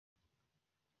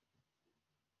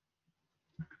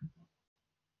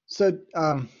So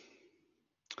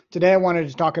today I wanted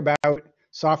to talk about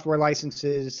software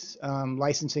licenses,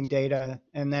 licensing data,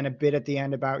 and then a bit at the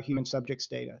end about human subjects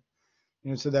data.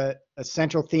 So the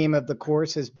central theme of the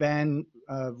course has been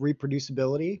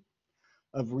reproducibility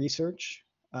of research,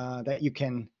 that you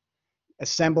can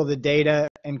assemble the data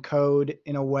and code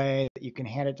in a way that you can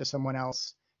hand it to someone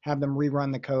else, have them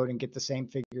rerun the code and get the same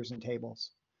figures and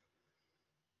tables.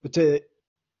 But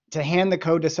to hand the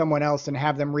code to someone else and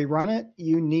have them rerun it,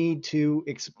 you need to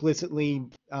explicitly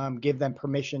give them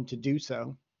permission to do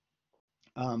so.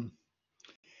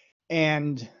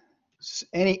 And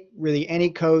any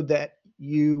code that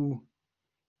you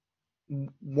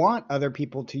want other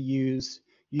people to use,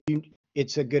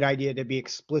 it's a good idea to be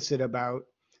explicit about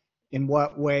in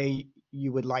what way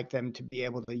you would like them to be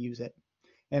able to use it.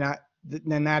 And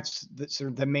then that's sort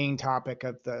of the main topic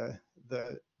of the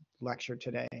lecture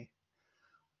today.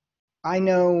 I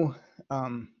know a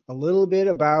little bit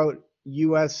about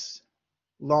U.S.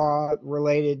 law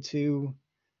related to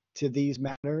these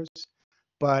matters,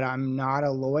 but I'm not a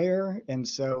lawyer, and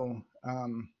so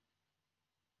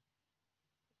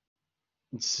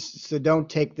don't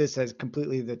take this as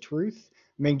completely the truth.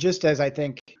 I mean, just as I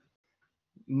think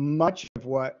much of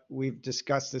what we've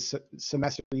discussed this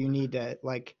semester, you need to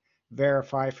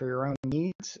verify for your own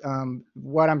needs.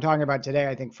 What I'm talking about today,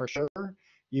 I think for sure,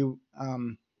 you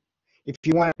if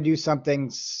you want to do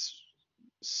something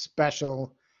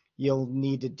special, you'll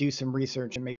need to do some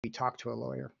research and maybe talk to a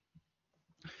lawyer.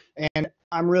 And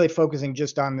I'm really focusing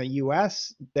just on the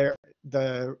U.S.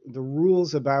 The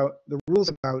rules about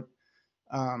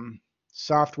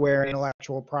software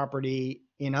intellectual property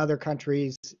in other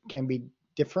countries can be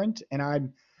different, and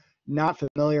I'm not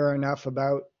familiar enough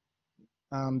about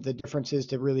the differences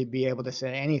to really be able to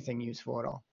say anything useful at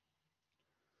all.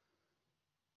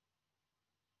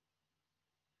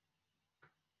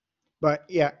 But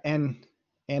yeah, and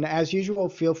as usual,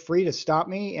 feel free to stop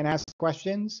me and ask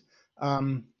questions.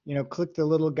 Click the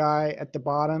little guy at the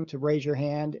bottom to raise your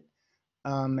hand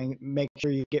and make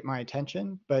sure you get my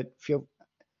attention. But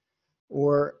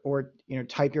or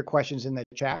type your questions in the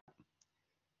chat.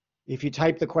 If you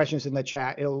type the questions in the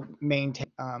chat, it'll maintain.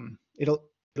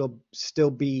 It'll still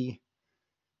be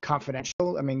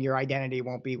confidential. I mean, your identity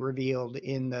won't be revealed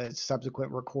in the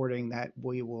subsequent recording that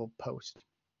we will post.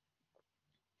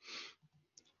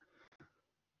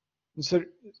 So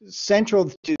central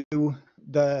to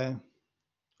the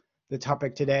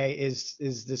topic today is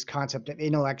this concept of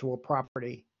intellectual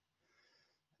property.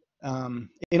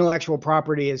 Intellectual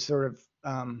property is sort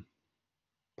of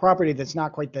property that's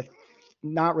not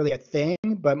really a thing,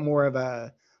 but more of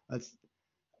an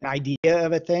idea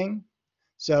of a thing.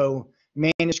 So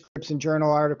manuscripts and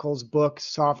journal articles, books,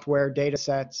 software, data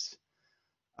sets.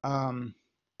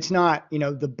 It's not,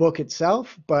 the book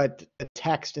itself, but the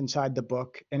text inside the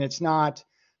book. And it's not,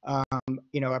 a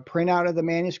printout of the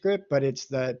manuscript, but it's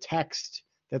the text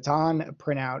that's on a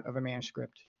printout of a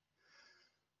manuscript.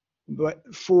 But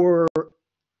for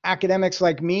academics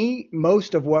like me,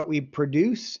 most of what we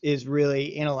produce is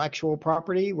really intellectual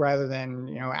property rather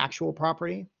than, actual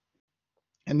property.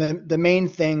 And the main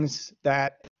things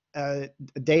that a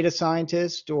data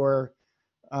scientist or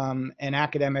an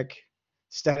academic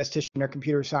statistician or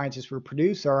computer scientist will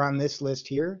produce are on this list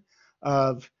here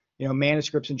of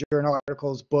manuscripts and journal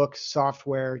articles, books,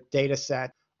 software, data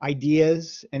set,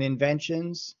 ideas and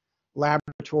inventions,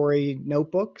 laboratory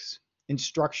notebooks,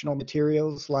 instructional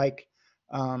materials like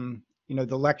the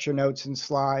lecture notes and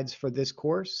slides for this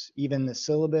course, even the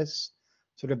syllabus,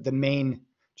 sort of the main,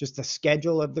 just the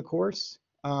schedule of the course,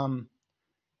 and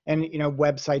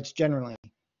websites generally.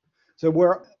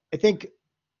 So I think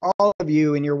all of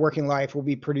you in your working life will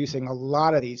be producing a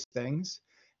lot of these things,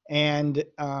 and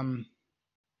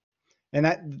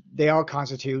that they all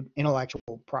constitute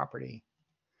intellectual property.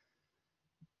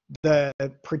 The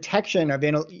protection of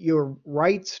your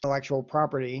rights to intellectual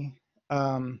property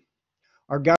are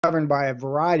governed by a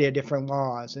variety of different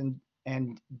laws,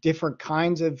 and different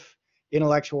kinds of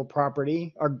intellectual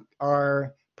property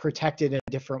are protected in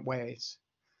different ways.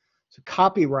 So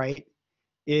copyright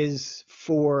is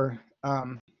for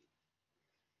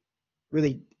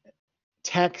really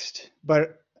text,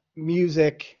 but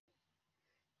music,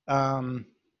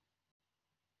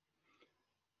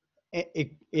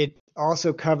 it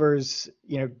also covers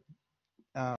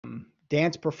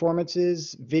dance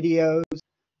performances, videos,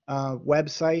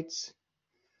 websites.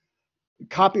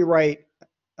 Copyright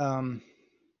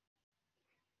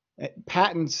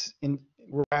patents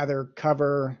rather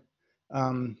cover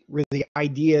really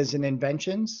ideas and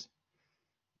inventions.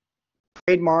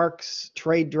 Trademarks,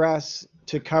 trade dress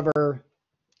to cover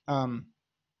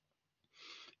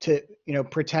to,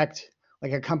 protect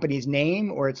like a company's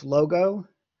name or its logo.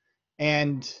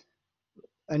 And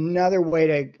another way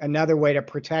to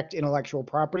protect intellectual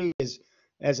property is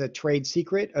as a trade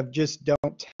secret of just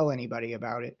don't tell anybody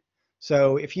about it.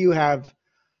 So if you have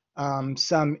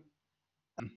some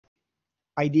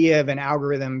idea of an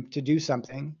algorithm to do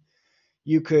something,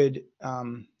 you could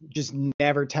just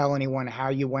never tell anyone how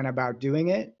you went about doing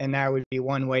it, and that would be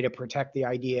one way to protect the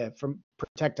idea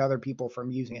protect other people from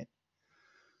using it.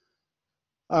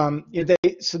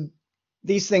 So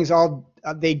these things all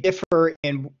they differ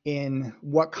in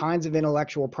what kinds of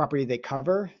intellectual property they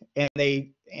cover, and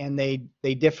they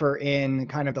differ in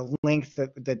kind of the length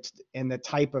that and the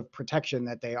type of protection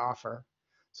that they offer.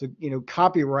 So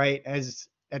copyright as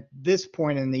at this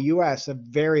point in the U.S. a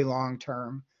very long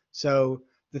term. So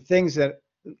the things that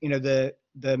the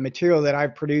material that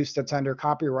I've produced that's under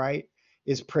copyright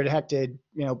is protected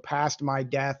past my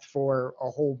death for a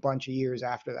whole bunch of years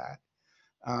after that.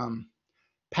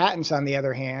 Patents, on the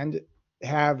other hand,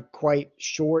 have quite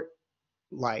short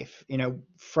life.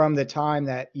 From the time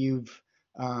that you've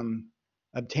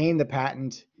obtained the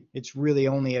patent, it's really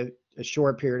only a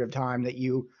short period of time that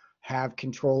you have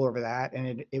control over that,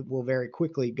 and it will very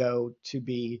quickly go to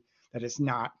be that it's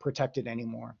not protected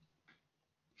anymore.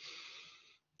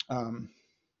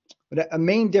 But a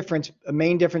main difference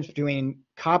between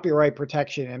copyright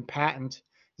protection and patent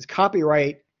is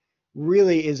copyright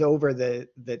really is over the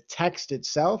text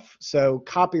itself. So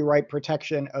copyright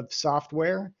protection of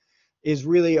software is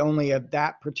really only of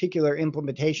that particular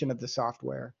implementation of the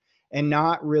software, and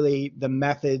not really the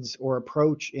methods or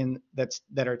approach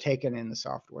that are taken in the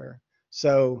software.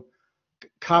 So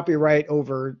copyright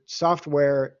over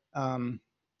software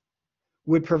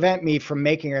would prevent me from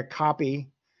making a copy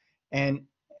and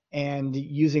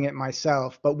using it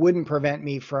myself, but wouldn't prevent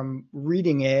me from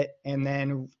reading it and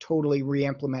then totally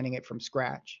re-implementing it from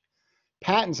scratch.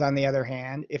 Patents, on the other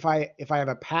hand, if I have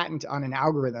a patent on an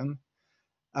algorithm,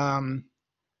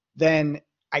 then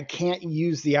I can't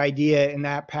use the idea in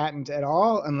that patent at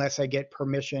all unless I get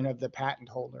permission of the patent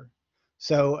holder.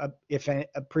 So if a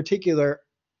particular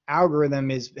algorithm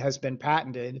has been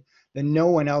patented, then no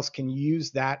one else can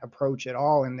use that approach at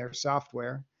all in their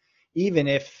software, even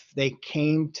if they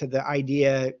came to the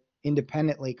idea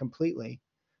independently completely.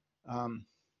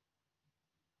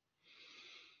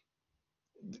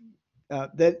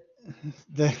 There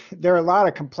are a lot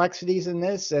of complexities in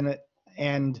this,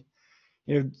 and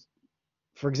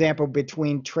for example,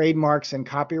 between trademarks and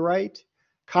copyright,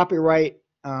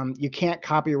 you can't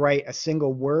copyright a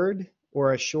single word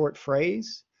or a short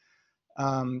phrase.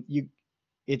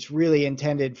 It's really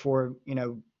intended for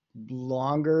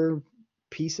longer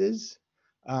pieces.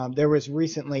 There was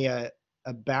recently a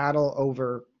battle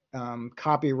over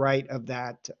copyright of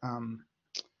that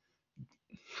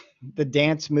the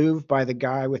dance move by the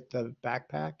guy with the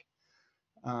backpack.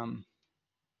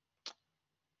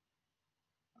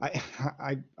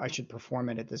 I should perform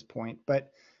it at this point,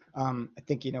 but I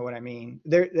think you know what I mean.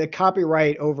 The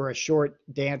copyright over a short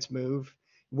dance move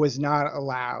was not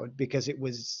allowed because it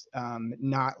was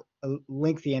not a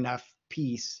lengthy enough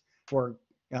piece for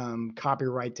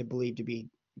copyright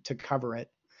to cover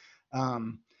it.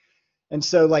 And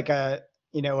so like a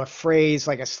phrase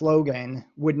like a slogan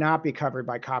would not be covered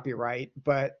by copyright,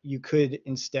 but you could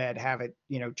instead have it,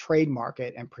 trademark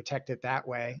it and protect it that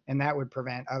way. And that would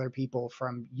prevent other people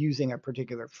from using a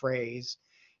particular phrase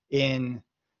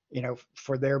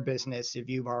for their business if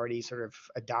you've already sort of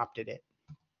adopted it.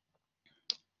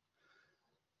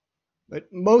 But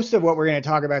most of what we're going to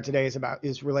talk about today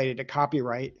is related to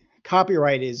copyright.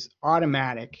 Copyright is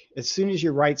automatic. As soon as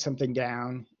you write something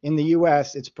down in the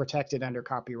US, it's protected under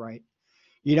copyright.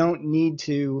 You don't need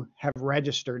to have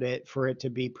registered it for it to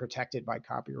be protected by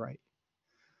copyright.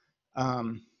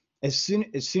 As soon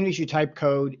as you type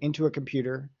code into a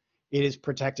computer, it is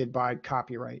protected by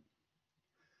copyright.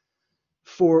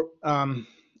 For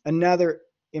another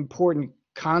important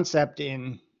concept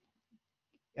in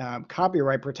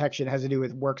copyright protection has to do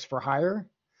with works for hire.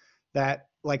 That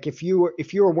like if you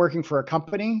were working for a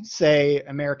company, say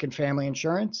American Family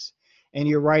Insurance, and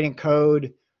you're writing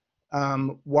code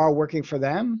while working for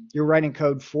them, you're writing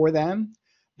code for them,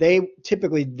 they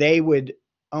would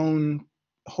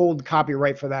hold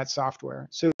copyright for that software.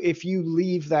 So if you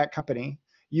leave that company,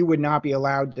 you would not be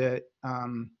allowed to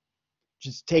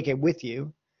just take it with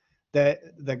you.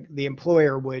 The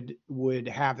employer would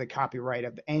have the copyright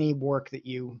of any work that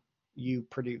you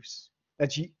produce.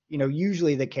 That's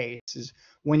usually the case is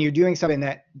when you're doing something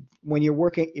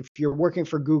if you're working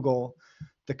for Google,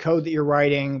 the code that you're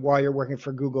writing while you're working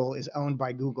for Google is owned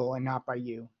by Google and not by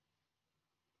you.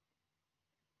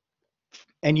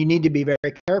 and you need to be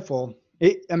very careful.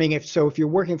 I mean, if you're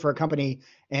working for a company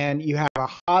and you have a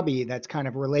hobby that's kind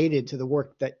of related to the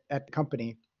work that at the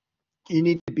company, you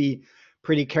need to be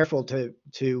pretty careful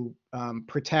to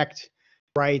protect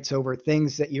rights over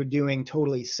things that you're doing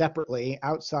totally separately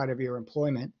outside of your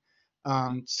employment,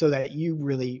 so that you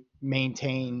really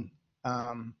maintain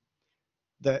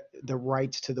the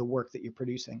rights to the work that you're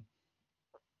producing.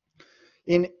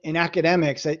 In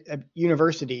academics at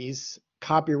universities,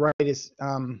 copyright is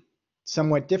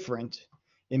somewhat different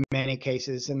in many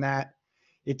cases, in that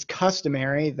it's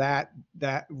customary that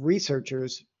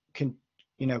researchers can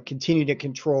continue to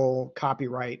control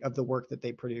copyright of the work that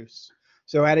they produce.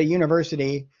 So at a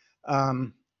university,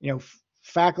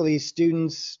 faculty,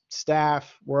 students,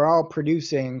 staff, we're all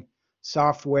producing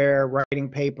software, writing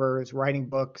papers, writing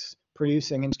books,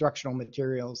 producing instructional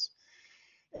materials.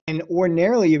 And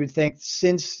ordinarily, you would think,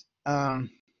 since we're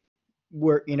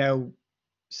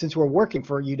working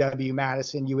for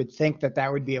UW-Madison, you would think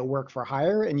that would be a work for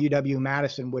hire, and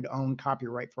UW-Madison would own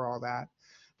copyright for all that.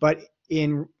 But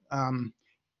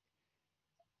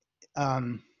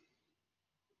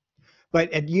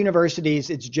but at universities,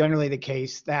 it's generally the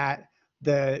case that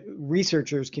the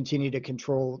researchers continue to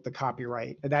control the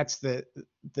copyright. That's the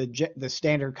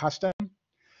standard custom.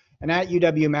 And at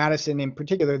UW-Madison in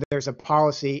particular, there's a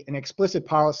policy, an explicit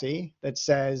policy that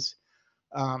says,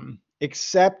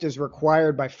 except as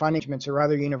required by funding arrangements or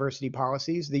other university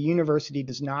policies, the university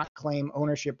does not claim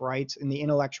ownership rights in the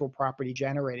intellectual property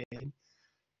generated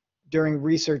during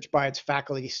research by its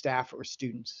faculty, staff, or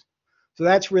students. So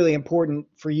that's really important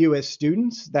for you as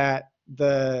students, that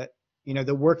the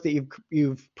work that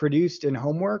you've produced in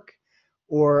homework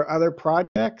or other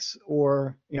projects,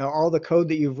 or all the code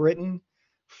that you've written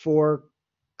for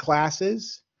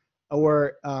classes,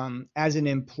 or as an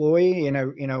employee in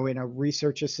a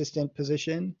research assistant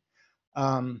position,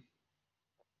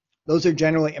 those are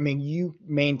generally, you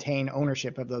maintain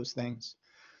ownership of those things.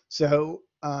 So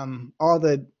all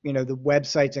the the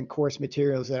websites and course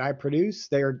materials that I produce,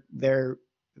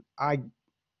 I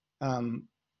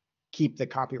keep the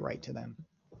copyright to them.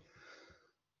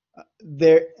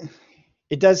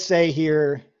 It does say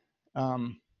here,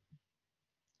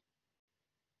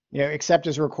 except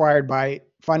as required by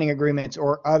funding agreements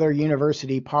or other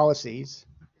university policies,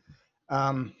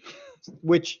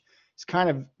 which is kind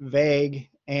of vague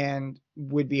and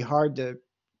would be hard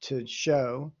to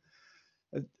show.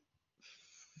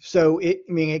 So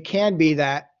it can be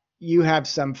that you have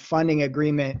some funding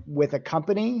agreement with a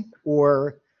company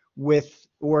or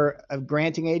a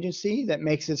granting agency that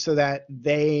makes it so that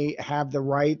they have the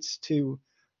rights to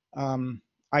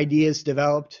ideas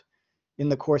developed in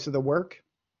the course of the work.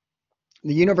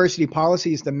 The university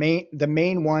policy is the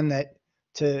main one that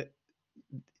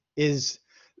is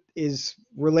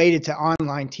related to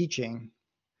online teaching.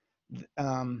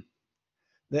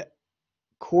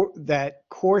 That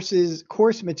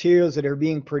course materials that are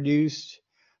being produced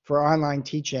for online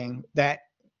teaching that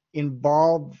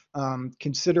involve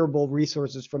considerable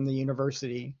resources from the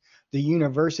university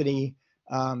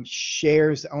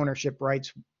shares ownership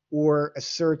rights or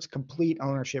asserts complete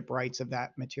ownership rights of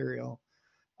that material.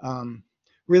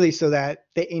 Really, so that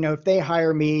if they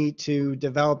hire me to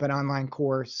develop an online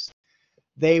course,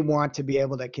 they want to be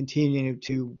able to continue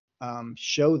to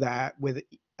show that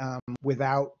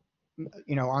without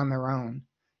on their own,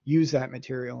 use that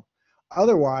material.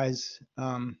 Otherwise,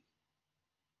 and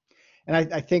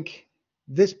I think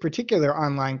this particular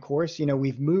online course,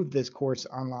 we've moved this course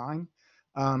online.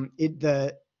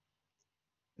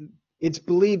 It's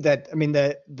believed that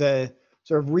the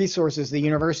sort of resources the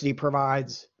university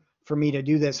provides for me to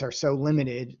do this are so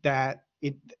limited that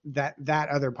that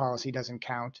other policy doesn't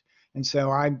count, and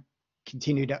so I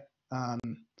continue to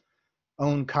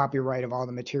own copyright of all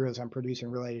the materials I'm producing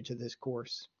related to this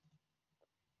course.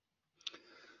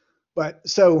 But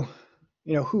so,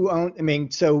 who own?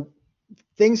 So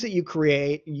things that you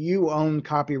create, you own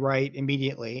copyright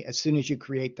immediately as soon as you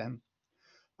create them,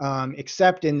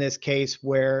 except in this case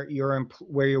where you're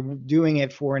doing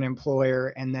it for an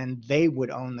employer, and then they would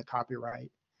own the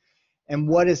copyright. And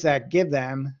what does that give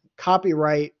them?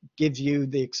 Copyright gives you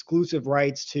the exclusive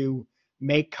rights to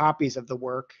make copies of the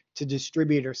work, to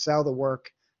distribute or sell the work,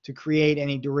 to create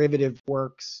any derivative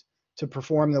works, to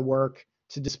perform the work,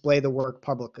 to display the work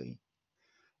publicly.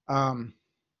 So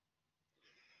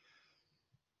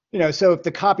if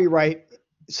the copyright,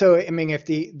 if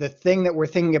the thing that we're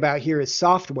thinking about here is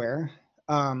software,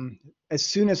 as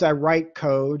soon as I write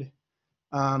code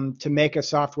to make a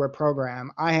software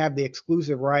program, I have the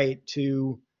exclusive right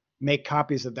to make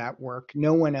copies of that work.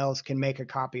 No one else can make a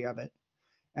copy of it.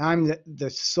 I'm the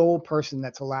sole person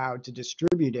that's allowed to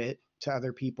distribute it to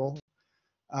other people,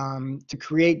 to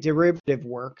create derivative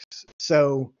works.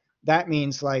 So that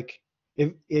means like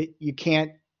if you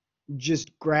can't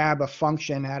just grab a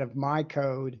function out of my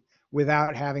code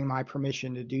without having my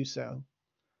permission to do so.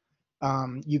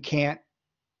 You can't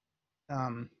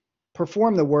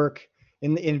perform the work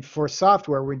in for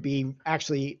software would be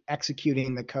actually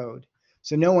executing the code.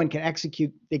 So no one can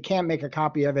execute, they can't make a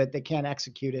copy of it, they can't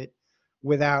execute it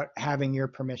without having your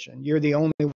permission. You're the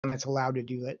only one that's allowed to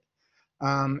do it.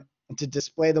 And to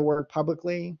display the work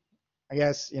publicly, I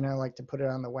guess, like to put it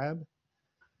on the web.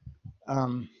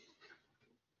 I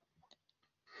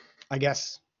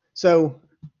guess. So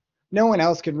no one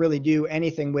else can really do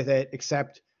anything with it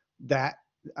except that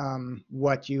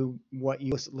what you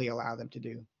explicitly allow them to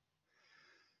do.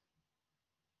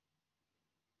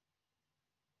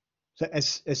 So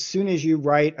as soon as you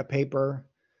write a paper,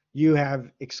 you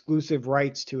have exclusive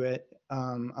rights to it,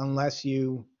 unless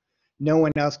no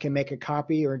one else can make a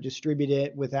copy or distribute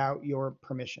it without your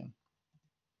permission.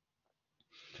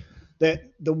 The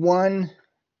one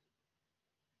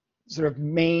sort of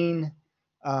main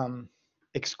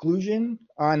exclusion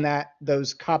on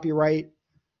those copyright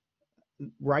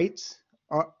rights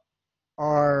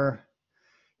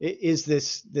is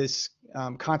this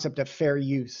concept of fair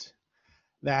use,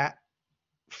 that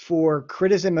for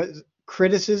criticism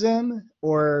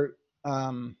or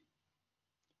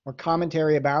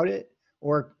commentary about it,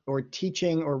 or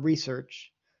teaching or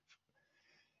research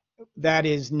that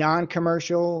is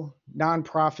non-commercial,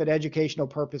 non-profit educational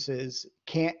purposes,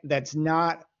 that's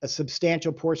not a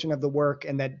substantial portion of the work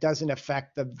and that doesn't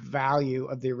affect the value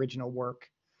of the original work.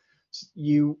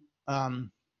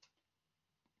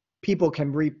 People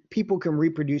can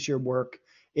reproduce your work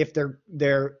if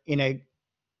they're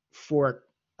for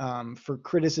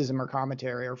criticism or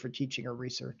commentary or for teaching or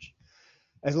research,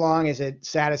 as long as it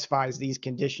satisfies these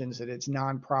conditions, that it's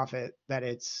non-profit, that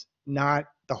it's not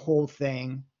the whole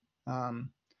thing,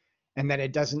 and that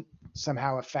it doesn't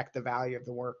somehow affect the value of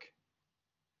the work.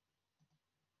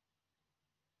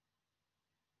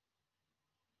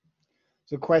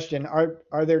 So question,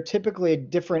 are there typically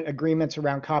different agreements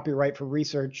around copyright for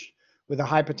research with a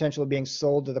high potential of being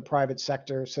sold to the private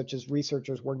sector, such as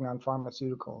researchers working on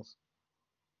pharmaceuticals?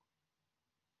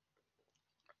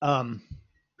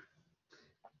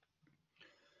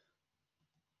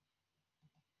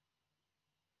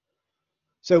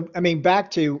 So, I mean,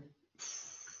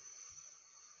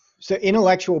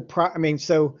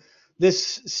 so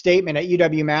this statement at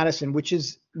UW-Madison, which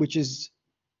is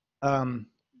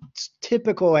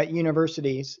typical at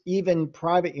universities, even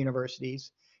private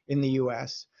universities in the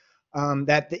US,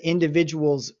 that the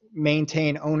individuals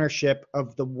maintain ownership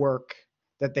of the work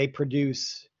that they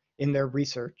produce in their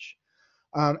research.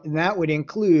 And that would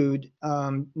include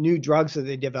new drugs that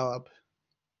they develop.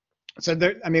 So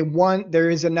there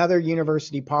is another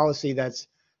university policy that's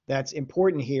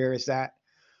important here, is that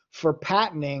for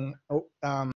patenting,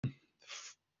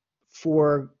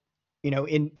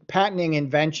 in patenting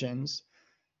inventions,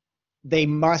 they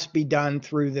must be done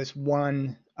through this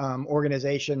one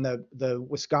organization, the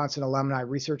Wisconsin Alumni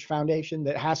Research Foundation,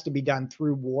 that has to be done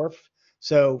through WARF.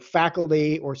 So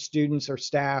faculty or students or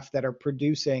staff that are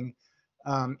producing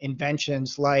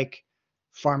inventions like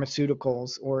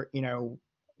pharmaceuticals, or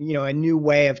a new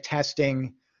way of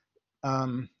testing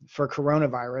for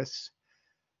coronavirus,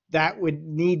 that would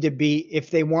need to be,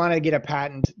 if they want to get a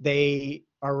patent, they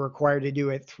are required to do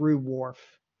it through WARF.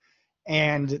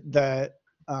 And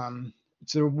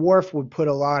so WARF would put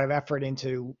a lot of effort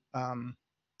into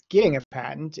getting a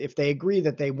patent. If they agree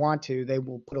that they want to, they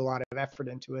will put a lot of effort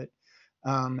into it.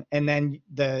 And then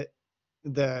the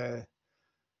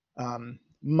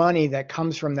money that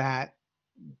comes from that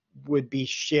would be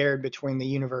shared between the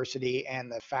university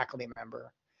and the faculty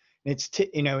member. And it's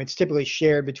typically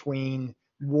shared between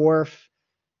WARF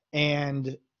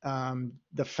and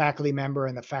the faculty member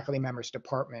and the faculty member's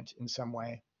department in some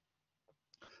way.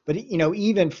 But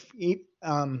even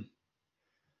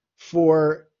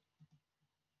for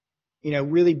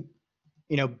really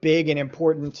big and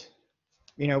important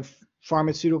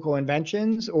pharmaceutical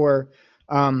inventions, or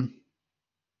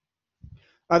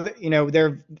other,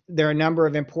 there are a number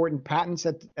of important patents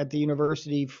at the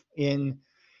university in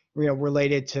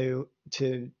related to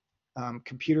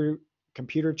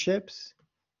computer chips,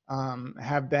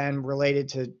 have been related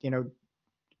to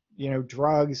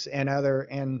drugs and other,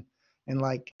 and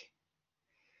like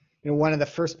one of the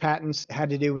first patents had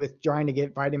to do with trying to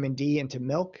get vitamin D into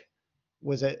milk.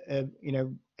 Was I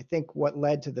think what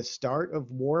led to the start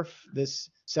of WARF, this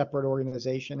separate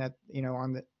organization at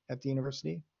the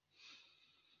university.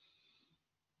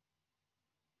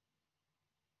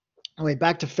 anyway,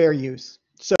 back to fair use.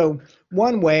 So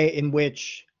one way in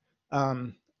which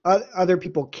other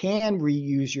people can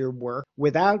reuse your work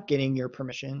without getting your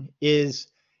permission is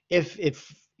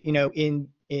if you know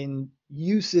in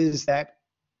uses that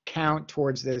count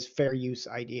towards this fair use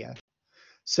idea.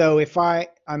 So if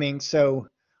so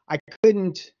I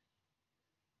couldn't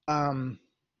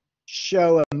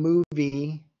show a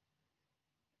movie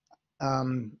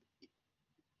um,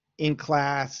 in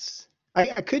class.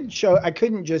 I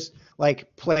couldn't just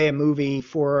like play a movie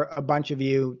for a bunch of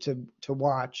you to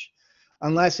watch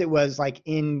unless it was like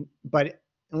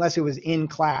unless it was in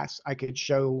class. I could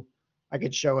show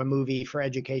a movie for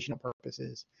educational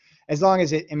purposes, as long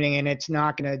as and it's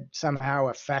not going to somehow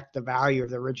affect the value of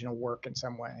the original work in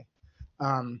some way.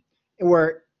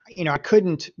 Or I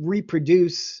couldn't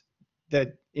reproduce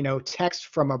the text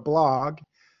from a blog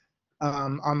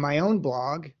on my own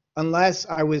blog unless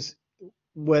I was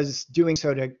doing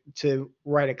so to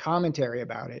write a commentary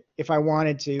about it. If I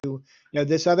wanted to,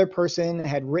 this other person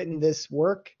had written this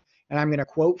work and I'm going to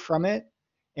quote from it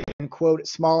and quote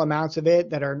small amounts of it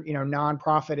that are,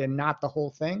 nonprofit and not the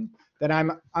whole thing, then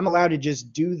I'm allowed to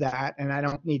just do that, and I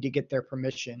don't need to get their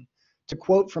permission to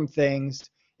quote from things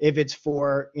if it's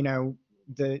for,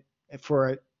 for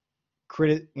a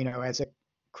as a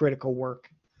critical work.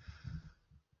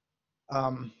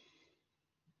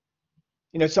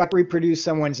 So I could reproduce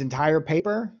someone's entire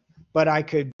paper, but I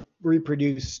could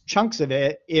reproduce chunks of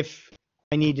it if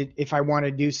I want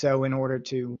to do so in order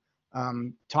to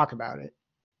talk about it.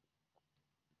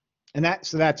 And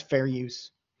that's fair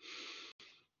use.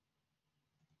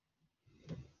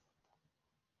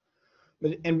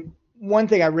 And one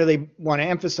thing I really want to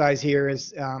emphasize here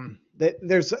is that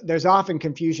there's often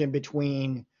confusion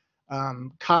between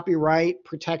copyright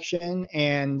protection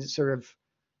and sort of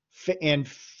and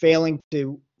failing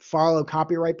to follow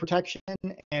copyright protection,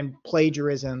 and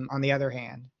plagiarism on the other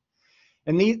hand.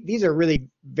 And these are really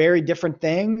very different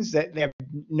things that they have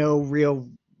no real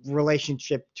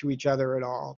relationship to each other at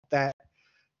all. That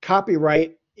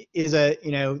copyright is a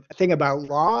thing about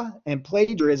law, and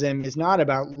plagiarism is not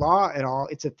about law at all.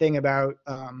 It's a thing about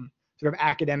sort of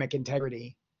academic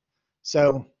integrity.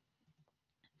 So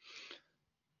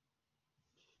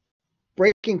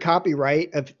breaking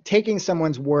copyright, of taking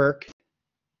someone's work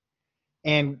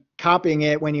and copying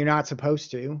it when you're not supposed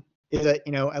to, is a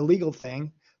legal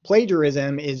thing.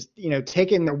 Plagiarism is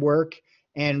taking their work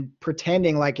and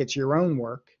pretending like it's your own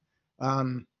work.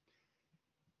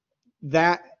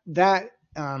 That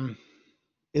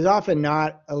is often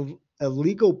not a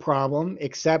legal problem,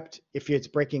 except if it's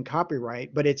breaking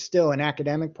copyright, but it's still an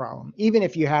academic problem. Even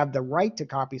if you have the right to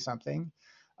copy something,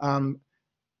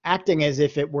 acting as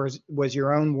if it was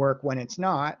your own work when it's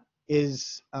not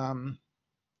is really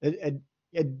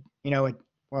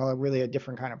a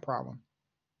different kind of problem.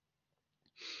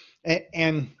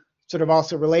 And sort of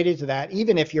also related to that,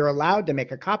 even if you're allowed to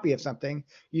make a copy of something,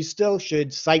 you still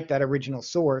should cite that original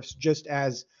source, just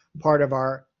as part of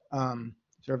our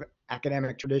sort of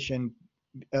academic tradition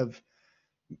of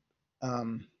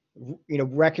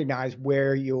recognize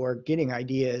where you're getting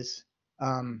ideas,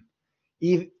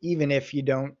 even if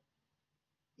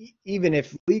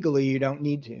legally you don't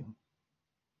need to.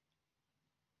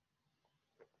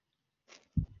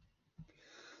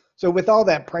 So with all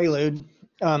that prelude,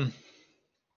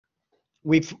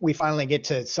 we finally get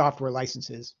to software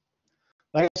licenses.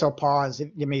 I guess I'll pause.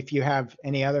 If you have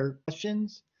any other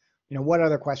questions, what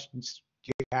other questions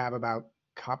do you have about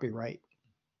copyright?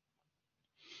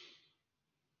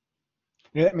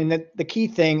 The key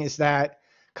thing is that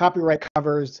copyright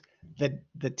covers the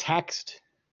text.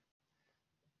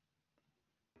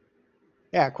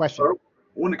 Yeah, question.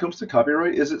 When it comes to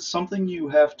copyright, is it something you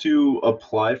have to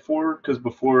apply for? Because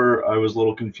before I was a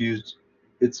little confused.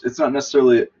 It's not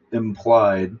necessarily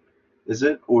implied, is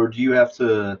it? Or do you have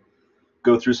to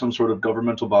go through some sort of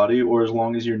governmental body, or as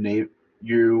long as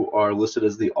you are listed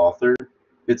as the author,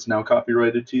 it's now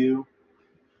copyrighted to you?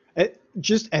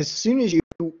 Just as soon as you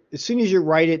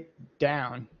write it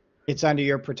down, it's under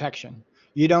your protection.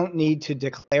 You don't need to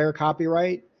declare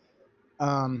copyright.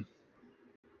 And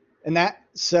that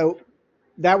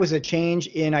was a change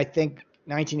in, I think,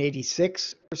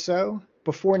 1986 or so.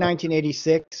 Before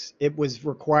 1986, it was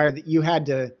required that you had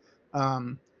to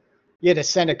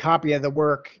send a copy of the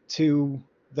work to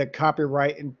the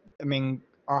copyright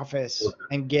office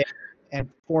and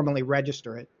formally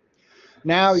register it.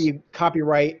 Now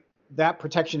copyright, that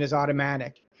protection is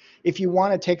automatic. If you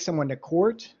want to take someone to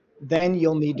court, then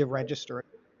you'll need to register it.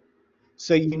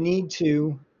 So you need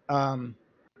to.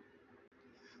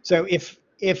 So if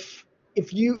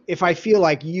I feel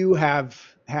like you have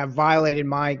violated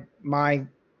my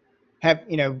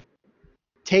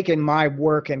taken my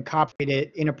work and copied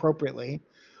it inappropriately,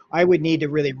 I would need to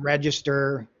really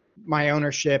register my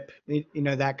ownership,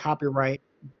 that copyright,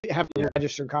 have Yeah. to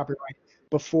register copyright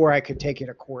before I could take it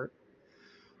to court.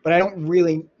 But I don't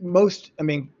really, most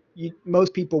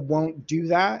people won't do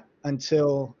that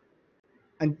until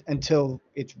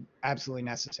it's absolutely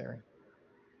necessary.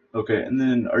 Okay, and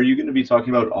then are you going to be talking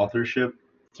about authorship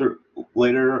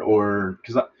later, or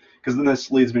because then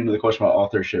this leads me to the question about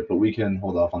authorship, but we can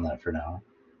hold off on that for now.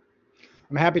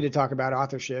 I'm happy to talk about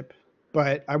authorship,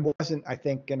 but I wasn't, I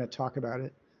think, going to talk about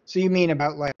it. So you mean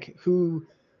about like who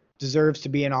deserves to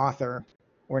be an author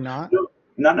or not? No,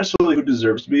 not necessarily who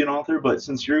deserves to be an author, but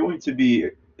since you're going to be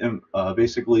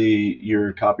basically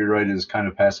your copyright is kind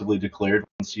of passively declared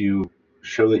once you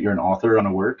show that you're an author on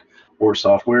a work or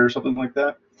software or something like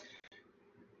that.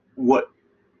 What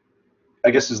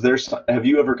I guess is there? Have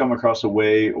you ever come across a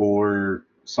way or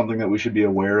something that we should be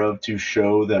aware of to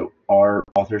show that our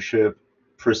authorship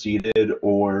preceded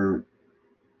or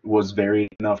was varied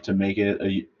enough to make it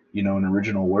an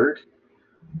original work?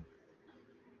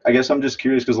 I guess I'm just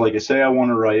curious because, like, I say I want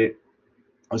to write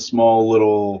a small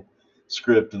little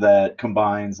script that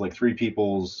combines like three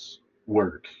people's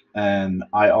work, and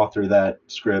I author that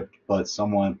script, but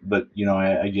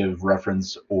I give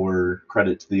reference or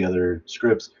credit to the other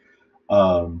scripts.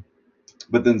 Um,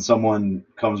 but then someone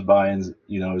comes by and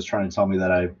is trying to tell me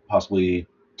that I possibly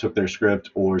took their script,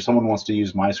 or someone wants to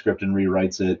use my script and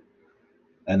rewrites it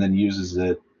and then uses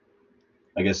it.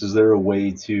 I guess, is there a way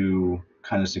to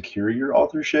kind of secure your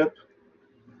authorship,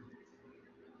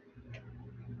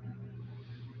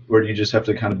 or do you just have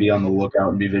to kind of be on the lookout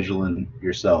and be vigilant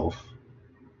yourself?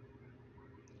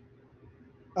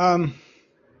 Um,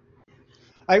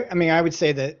 I would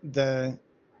say that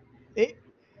it,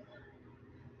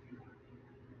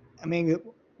 I mean,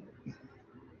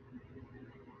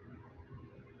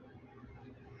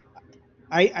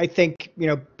 I think,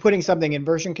 putting something in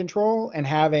version control and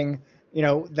having,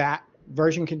 that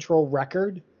version control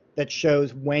record that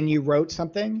shows when you wrote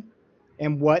something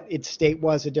and what its state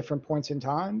was at different points in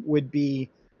time would be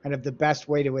kind of the best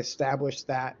way to establish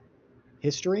that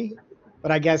history.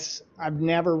 But I guess I've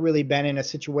never really been in a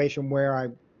situation where I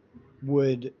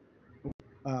would,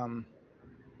 um,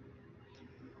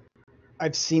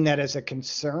 I've seen that as a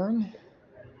concern.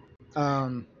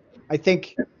 Um, I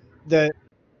think the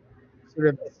sort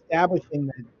of establishing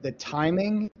the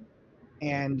timing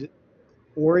and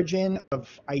origin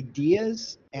of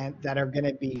ideas and that are going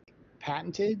to be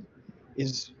patented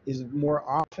is more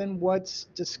often what's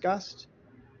discussed,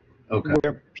 Okay.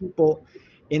 where people,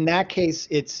 in that case,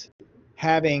 it's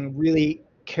having really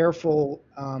careful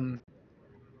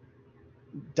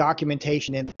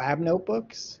documentation in lab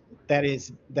notebooks that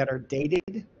are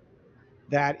dated.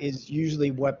 That is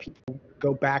usually what people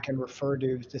go back and refer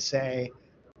to say,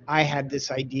 I had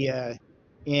this idea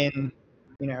in,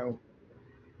 you know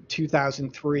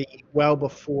 2003, well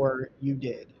before you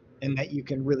did, and that you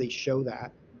can really show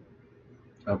that.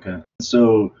 Okay.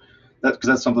 So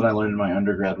that's something I learned in my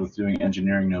undergrad with doing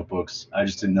engineering notebooks. I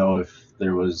just didn't know if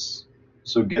there was.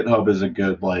 So GitHub is a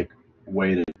good like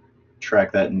way to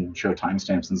track that and show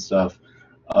timestamps and stuff.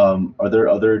 Are there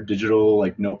other digital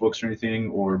like notebooks or anything,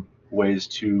 or ways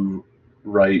to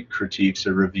write critiques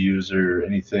or reviews or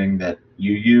anything that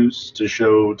you use to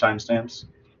show timestamps?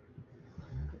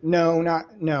 No,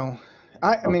 not no.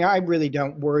 Okay. I really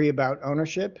don't worry about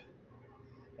ownership,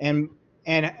 and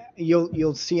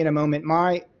you'll see in a moment.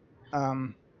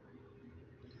 Um,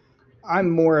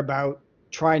 I'm more about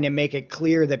trying to make it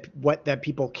clear that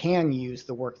people can use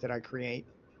the work that I create.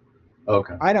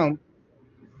 Okay. I don't,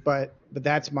 but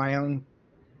that's my own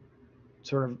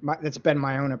that's been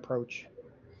my own approach.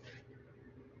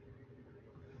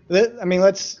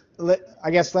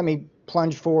 I guess let me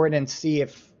plunge forward and see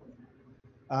if,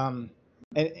 and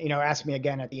ask me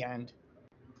again at the end.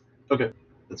 Okay.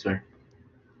 That's fair.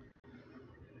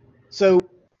 So,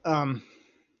 um,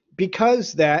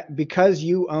 because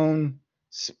you own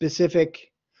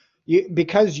specific,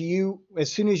 because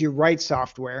as soon as you write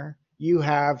software, you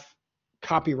have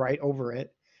copyright over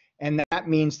it, and that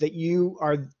means that you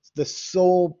are the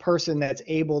sole person that's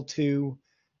able to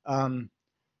um,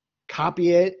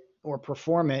 copy it or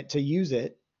perform it to use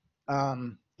it.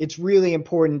 It's really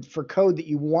important for code that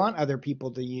you want other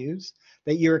people to use,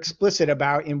 that you're explicit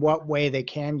about in what way they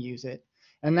can use it.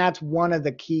 And that's one of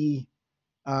the key,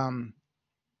 um,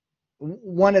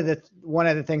 one of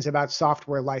the things about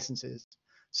software licenses.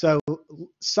 So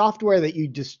software that you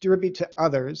distribute to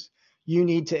others, you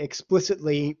need to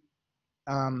explicitly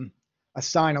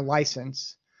assign a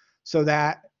license so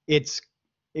that it's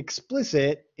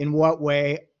explicit in what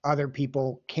way other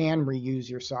people can reuse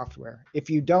your software. If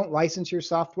you don't license your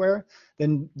software,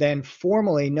 then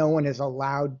formally no one is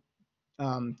allowed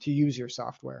to use your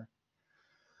software.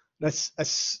 That's a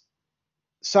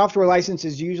software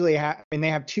licenses usually have, and they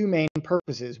have two main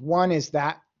purposes. One is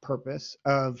that purpose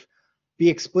of be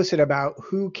explicit about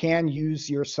who can use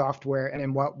your software and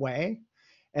in what way.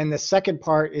 And the second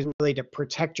part is really to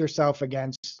protect yourself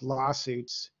against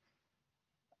lawsuits.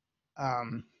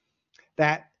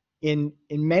 That in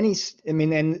many, I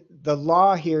mean, and the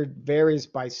law here varies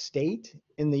by state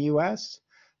in the US,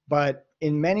 but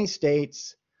in many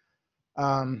states,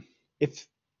 if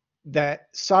that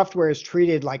software is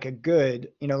treated like a good,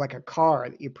 like a car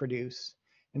that you produce.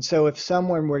 And so if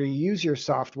someone were to use your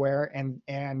software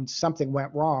and something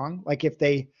went wrong, like if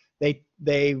they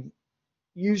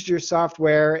used your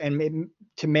software and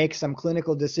to make some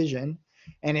clinical decision,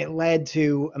 and it led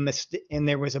to a mistake, and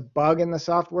there was a bug in the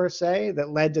software, say, that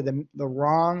led to the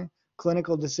wrong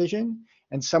clinical decision,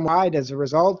 and some died as a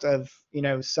result of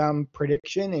some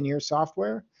prediction in your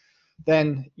software,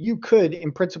 then you could,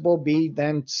 in principle, be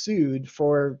then sued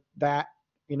for that,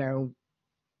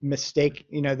 mistake,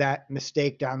 that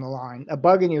mistake down the line, a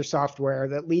bug in your software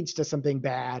that leads to something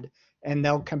bad, and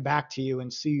they'll come back to you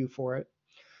and sue you for it.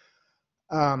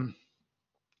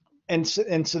 And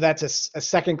so that's a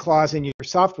second clause in your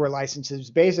software licenses.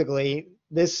 Basically,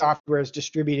 this software is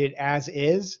distributed as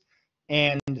is,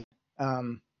 and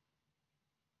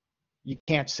you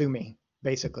can't sue me,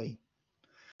 basically.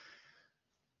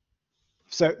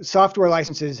 So software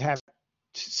licenses have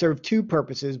serve two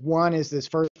purposes. One is this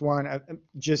first one of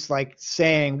just like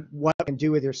saying what you can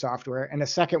do with your software, and the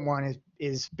second one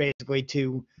is basically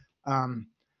to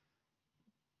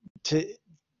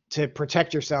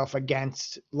protect yourself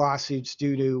against lawsuits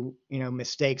due to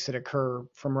mistakes that occur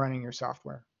from running your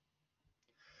software.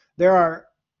 There are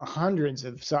hundreds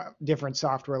of different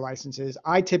software licenses.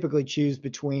 I typically choose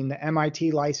between the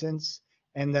MIT license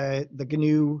and the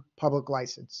GNU public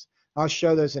license. I'll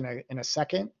show those in a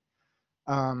second,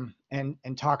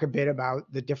 and talk a bit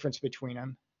about the difference between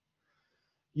them.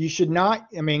 You should not,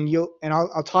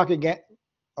 I'll talk again.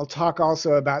 I'll talk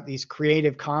also about these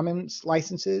Creative Commons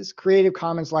licenses. Creative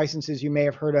Commons licenses, you may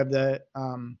have heard of the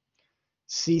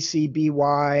CC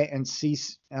BY and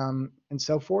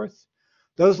so forth.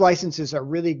 Those licenses are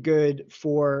really good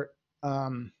for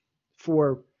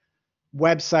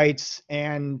websites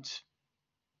and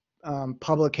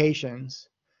publications,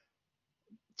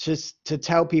 just to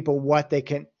tell people what they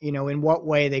can, in what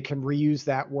way they can reuse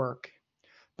that work.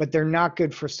 But they're not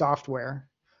good for software,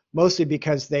 mostly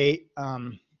because they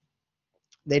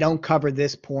don't cover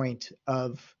this point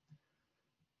of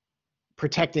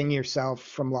protecting yourself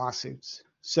from lawsuits.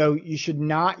 So you should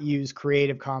not use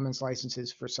Creative Commons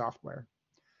licenses for software.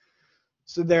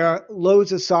 So there are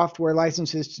loads of software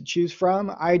licenses to choose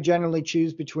from. I generally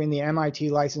choose between the MIT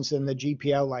license and the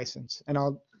GPL license.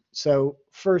 So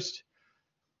first,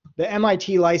 the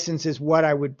MIT license is what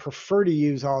I would prefer to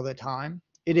use all the time.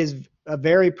 It is a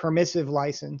very permissive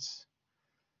license.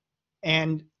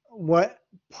 And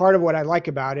part of what I like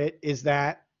about it is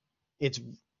that it's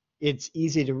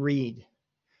easy to read.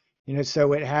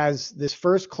 So it has this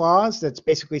first clause that's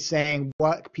basically saying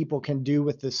what people can do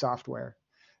with the software.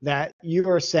 That you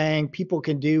are saying people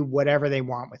can do whatever they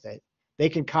want with it. They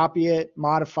can copy it,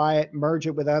 modify it, merge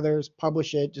it with others,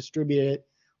 publish it, distribute it,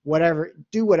 whatever,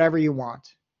 do whatever you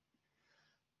want.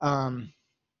 And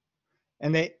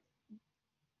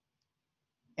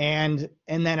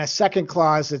then a second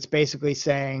clause that's basically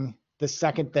saying the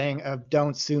second thing of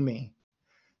don't sue me.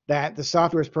 That the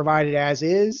software is provided as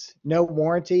is, no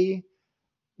warranty.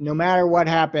 No matter what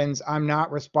happens, I'm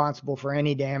not responsible for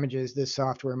any damages this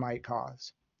software might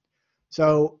cause.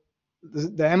 So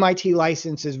the MIT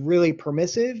license is really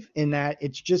permissive in that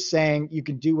it's just saying you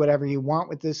can do whatever you want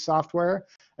with this software,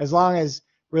 as long as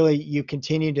really you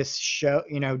continue to show,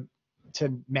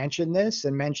 to mention this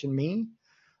and mention me,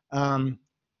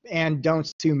 and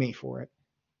don't sue me for it.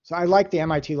 So I like the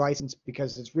MIT license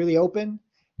because it's really open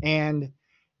and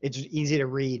it's easy to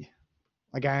read.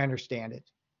 Like, I understand it.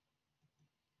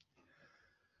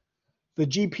 The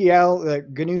GPL, the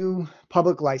GNU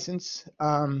public license,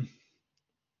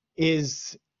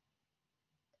 has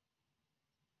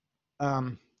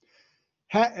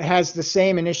the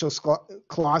same initial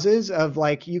clauses of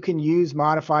like you can use,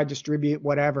 modify, distribute,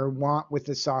 whatever want with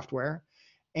the software,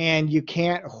 and you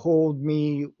can't hold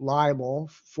me liable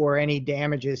for any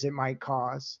damages it might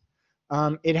cause.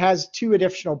 It has two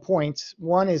additional points.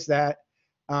 One is that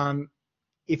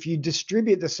if you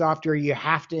distribute the software, you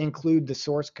have to include the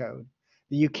source code.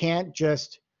 You can't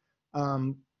just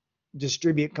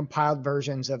distribute compiled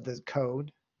versions of the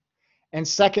code. And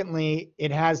secondly,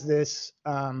 it has this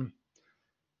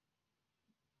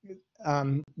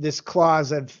this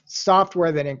clause of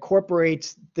software that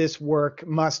incorporates this work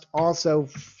must also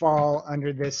fall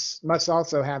under this, must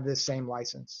also have this same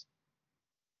license.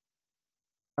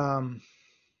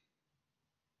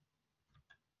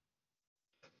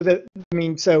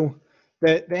 So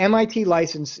the MIT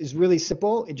license is really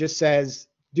simple. It just says,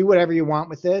 do whatever you want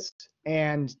with this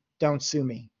and don't sue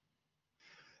me.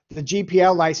 The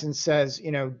GPL license says,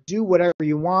 do whatever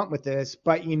you want with this,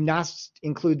 but you must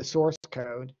include the source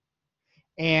code.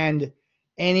 And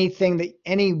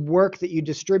any work that you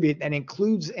distribute that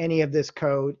includes any of this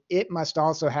code, it must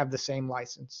also have the same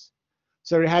license.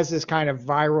 So it has this kind of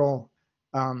viral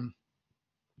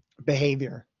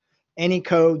behavior. Any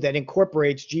code that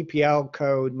incorporates GPL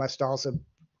code must also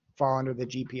fall under the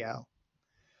GPL.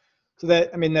 So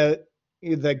that,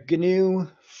 the GNU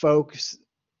folks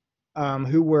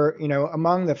who were,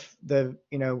 among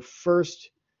the first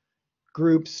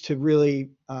groups to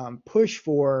really push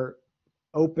for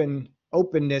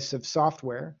openness of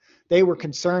software, they were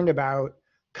concerned about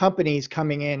companies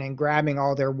coming in and grabbing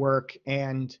all their work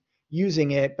and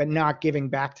using it, but not giving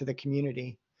back to the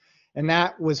community. And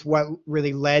that was what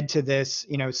really led to this,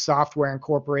 software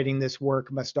incorporating this work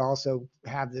must also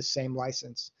have this same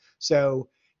license. So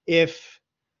if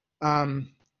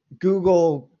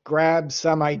Google grabs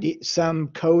some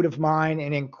code of mine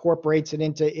and incorporates it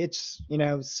into its,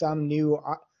 some new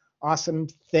awesome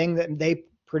thing that they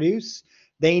produce,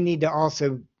 they need to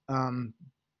also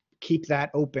keep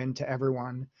that open to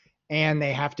everyone. And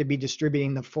they have to be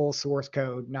distributing the full source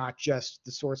code, not just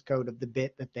the source code of the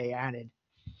bit that they added.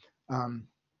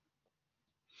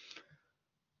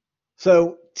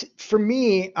 So for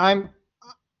me,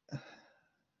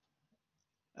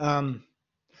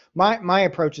 my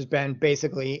approach has been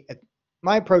basically,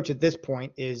 my approach at this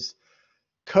point is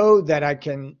code that I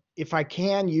can, if I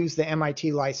can use the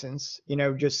MIT license,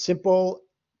 just simple,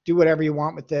 do whatever you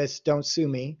want with this, don't sue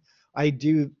me. I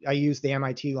use the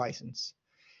MIT license.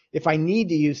 If I need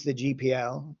to use the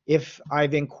GPL, if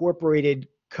I've incorporated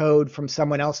code from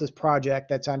someone else's project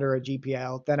that's under a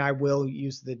GPL, then I will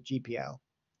use the GPL.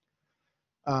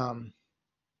 But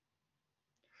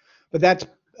that's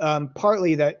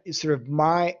partly that is sort of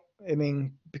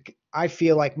I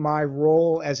feel like my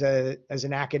role as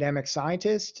an academic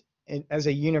scientist, as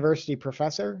a university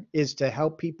professor, is to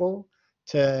help people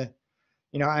to,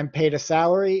 I'm paid a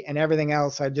salary, and everything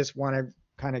else I just want to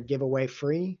kind of give away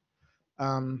free.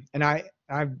 And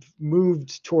I've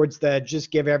moved towards the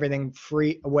just give everything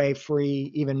away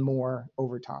free even more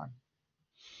over time.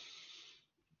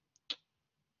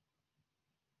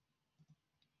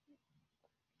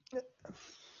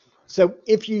 So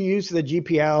if you use the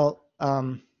GPL,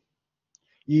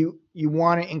 you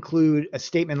want to include a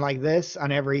statement like this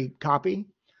on every copy.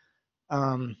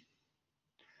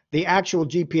 The actual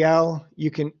GPL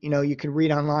you can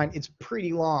read online. It's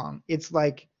pretty long. It's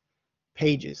like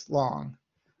pages long.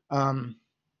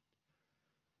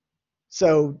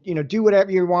 So do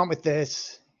whatever you want with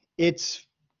this. It's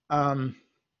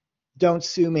don't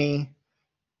sue me.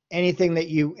 Anything that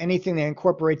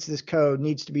incorporates this code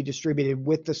needs to be distributed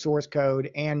with the source code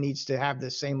and needs to have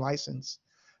the same license.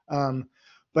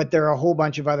 But there are a whole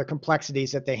bunch of other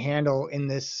complexities that they handle in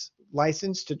this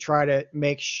license to try to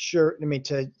make sure,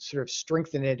 to sort of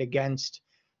strengthen it against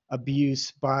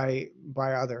abuse by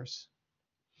others.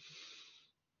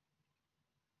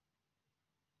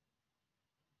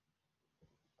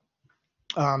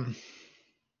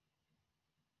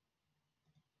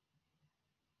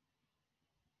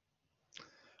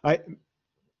 I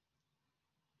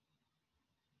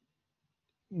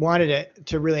wanted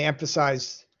to really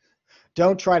emphasize,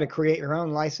 don't try to create your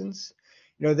own license.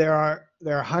 There are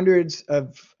hundreds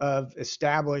of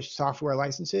established software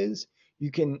licenses. You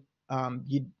can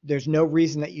there's no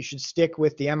reason that you should stick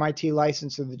with the MIT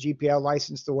license or the GPL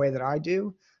license the way that I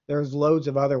do. There's loads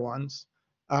of other ones,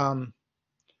 but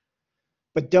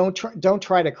don't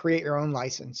try to create your own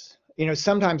license.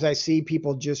 Sometimes I see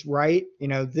people just write,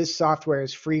 this software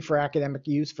is free for academic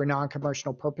use for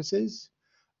non-commercial purposes.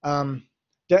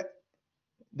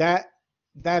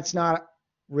 That's not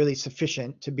really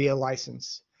sufficient to be a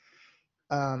license.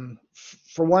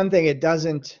 For one thing, it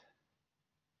doesn't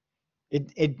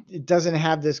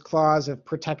have this clause of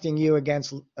protecting you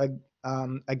against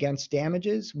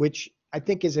damages, which I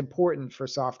think is important for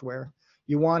software.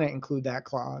 You want to include that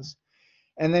clause.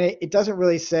 And then it doesn't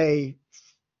really say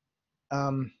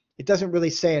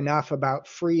enough about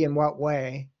free in what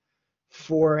way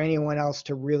for anyone else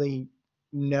to really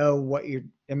know what you're,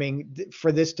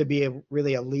 for this to be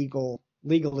really a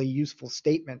legally useful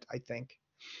statement, I think.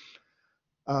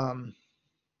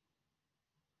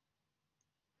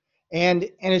 and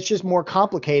it's just more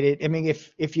complicated. I mean,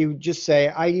 if you just say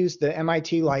I use the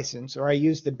MIT license, or I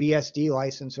use the BSD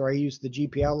license, or I use the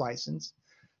GPL license,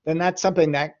 then that's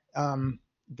something that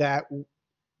that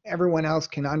everyone else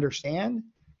can understand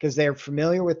because they're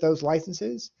familiar with those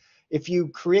licenses. If you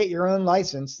create your own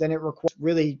license, then it requires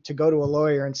really to go to a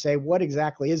lawyer and say, what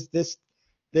exactly is this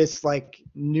like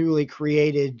newly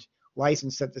created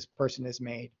license that this person has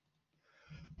made?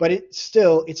 But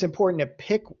it's important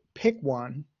to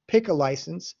pick a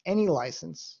license, any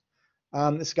license.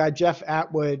 This guy Jeff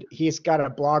Atwood, he's got a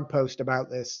blog post about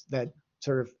this that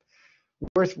sort of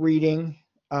worth reading.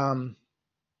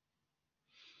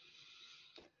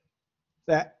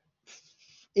 That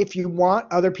if you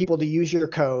want other people to use your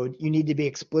code, you need to be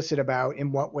explicit about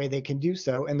in what way they can do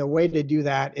so. And the way to do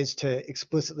that is to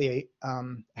explicitly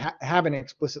have an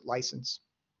explicit license.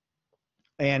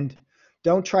 And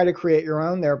don't try to create your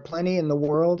own. There are plenty in the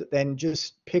world. Then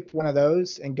just pick one of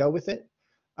those and go with it.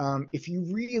 If you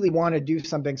really want to do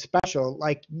something special,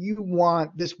 like you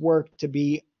want this work to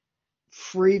be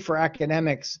free for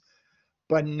academics,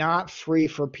 but not free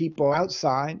for people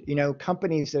outside,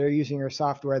 companies that are using your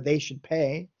software, they should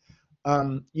pay.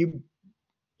 You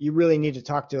really need to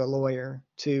talk to a lawyer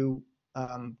to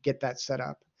get that set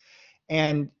up.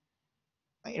 And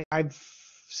I've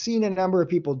seen a number of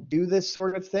people do this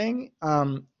sort of thing,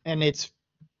 and it's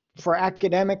for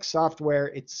academic software,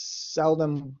 it's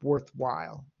seldom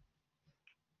worthwhile.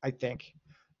 I think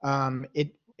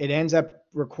it ends up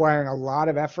requiring a lot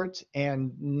of effort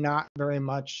and not very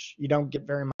much. You don't get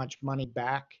very much money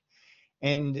back,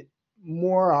 and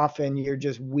more often you're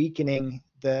just weakening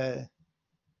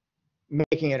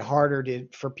making it harder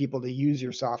for people to use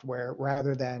your software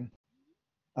rather than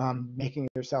making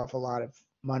yourself a lot of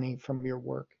money from your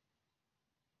work.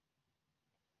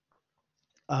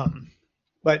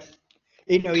 But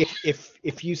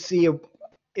if you see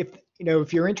if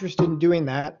you're interested in doing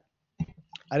that,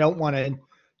 I don't want to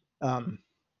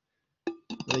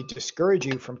really discourage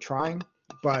you from trying,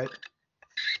 but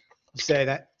say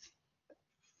that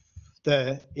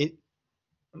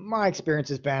my experience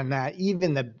has been that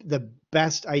even the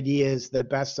best ideas, the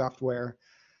best software,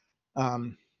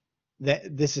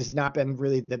 that this has not been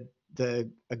really a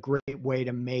great way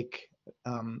to make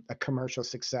a commercial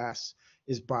success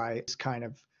is by this kind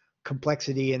of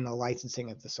complexity in the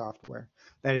licensing of the software.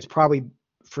 That is probably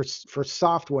for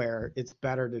software, it's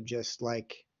better to just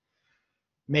like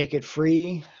make it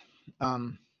free. Yeah,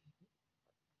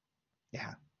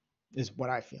 is what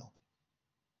I feel.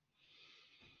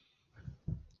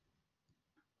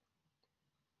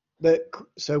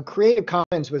 So Creative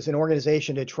Commons was an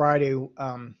organization to try to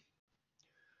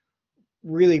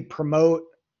really promote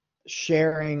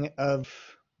sharing of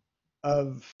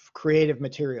creative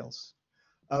materials,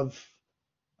 of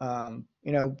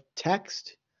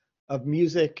text, of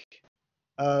music,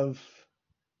 of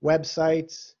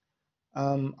websites,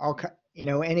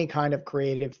 any kind of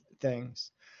creative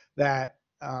things that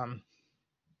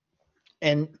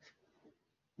and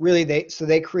really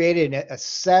they created a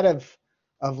set of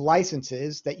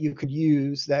licenses that you could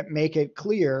use that make it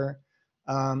clear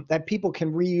that people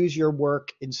can reuse your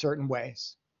work in certain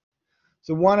ways.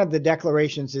 So one of the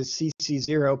declarations is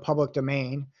CC0, public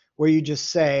domain, where you just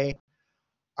say,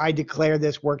 I declare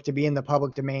this work to be in the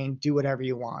public domain, do whatever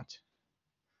you want.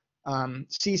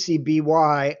 CC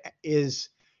BY is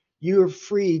you're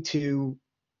free to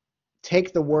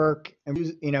take the work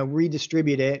and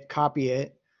redistribute it, copy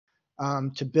it,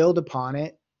 to build upon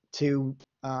it, to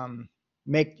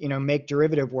make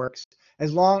derivative works,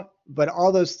 but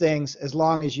all those things, as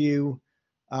long as you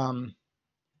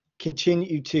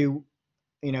continue to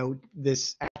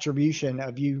this attribution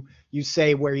of you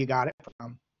say where you got it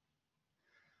from.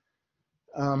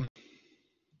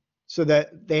 So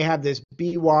that they have this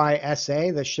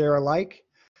BYSA, the share alike,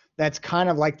 that's kind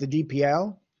of like the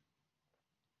DPL,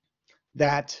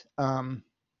 that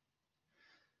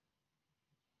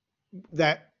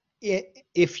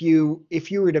if you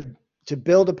were to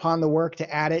build upon the work,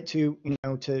 to add it to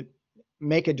to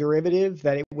make a derivative,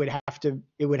 that it would have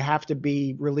to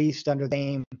be released under the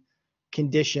same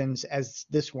conditions as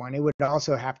this one. It would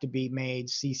also have to be made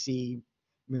CC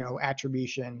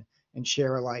attribution and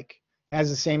share alike. It has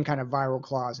the same kind of viral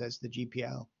clause as the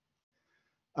GPL.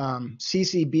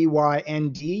 CC BY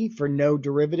ND for no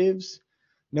derivatives.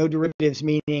 No derivatives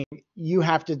meaning you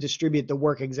have to distribute the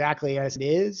work exactly as it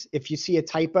is. If you see a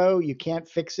typo, you can't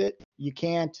fix it. You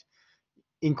can't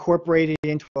incorporate it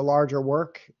into a larger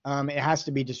work. It has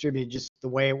to be distributed just the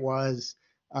way it was.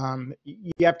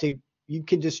 You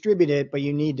can distribute it, but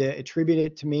you need to attribute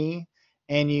it to me,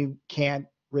 and you can't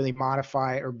really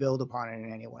modify it or build upon it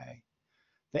in any way.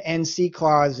 The NC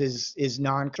clause is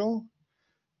non-commercial,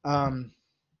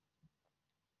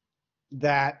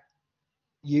 that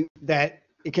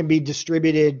it can be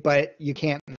distributed, but you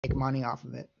can't make money off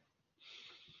of it.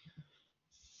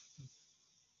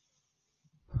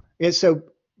 And so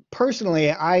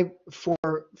personally,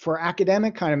 for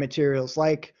academic kind of materials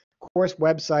like course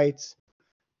websites,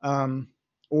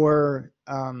 or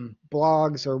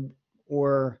blogs,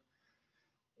 or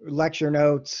lecture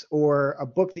notes, or a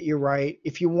book that you write,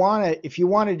 if you want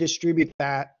to distribute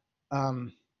that,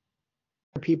 for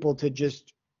people to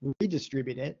just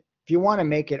redistribute it, if you want to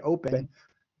make it open,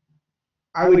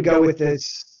 I would go with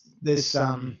this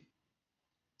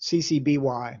CC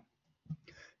BY,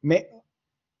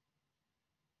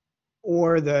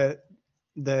 or the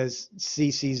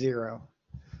CC 0.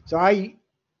 So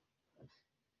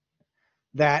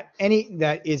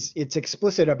it's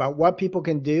explicit about what people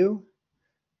can do,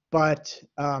 but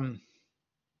and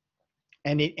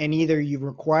either you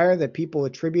require that people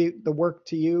attribute the work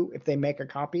to you if they make a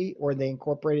copy, or they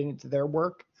incorporate it into their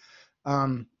work,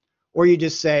 or you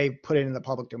just say put it in the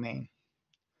public domain.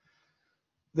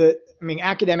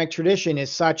 Academic tradition is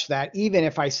such that even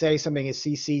if I say something is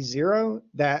CC 0,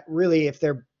 that really, if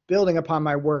they're building upon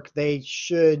my work, they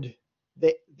should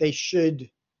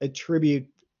attribute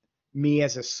me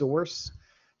as a source,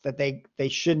 that they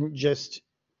shouldn't just,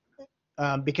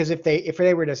 because if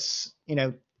they were to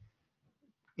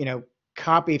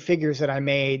copy figures that I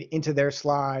made into their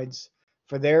slides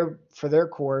for their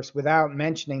course without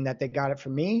mentioning that they got it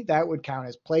from me, that would count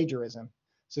as plagiarism.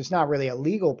 So it's not really a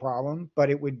legal problem, but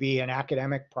it would be an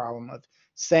academic problem of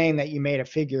saying that you made a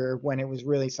figure when it was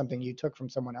really something you took from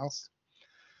someone else.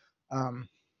 I've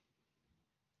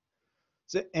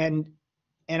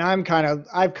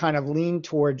kind of leaned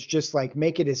towards just like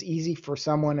make it as easy for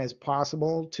someone as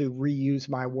possible to reuse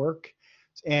my work,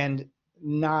 and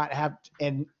not have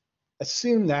and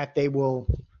assume that they will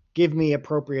give me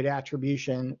appropriate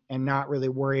attribution, and not really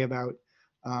worry about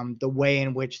the way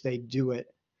in which they do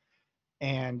it,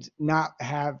 and not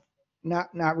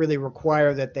really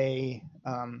require that they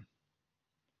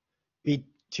be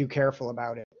too careful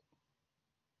about it.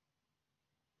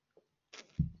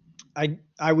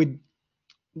 I would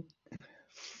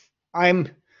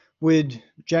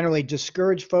generally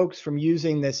discourage folks from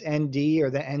using this ND or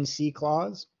the NC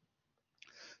clause.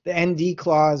 The ND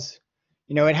clause,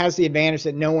 it has the advantage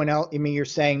that no one else, you're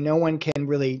saying no one can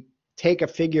really take a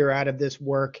figure out of this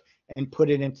work and put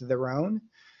it into their own.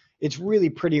 It's really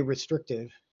pretty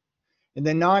restrictive. And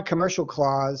the non-commercial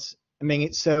clause,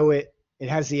 it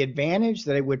has the advantage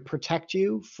that it would protect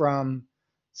you from,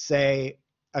 say,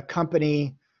 a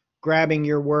company grabbing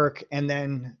your work and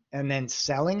then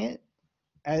selling it,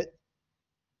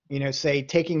 say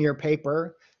taking your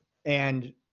paper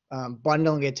and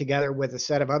bundling it together with a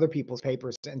set of other people's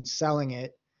papers and selling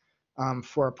it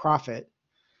for a profit.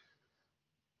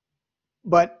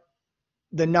 But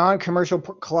the non-commercial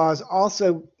clause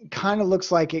also kind of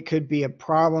looks like it could be a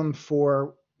problem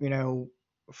for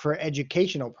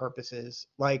educational purposes.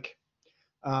 Like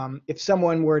if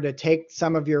someone were to take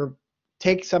some of your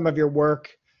work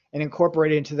and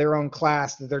incorporate it into their own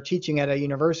class that they're teaching at a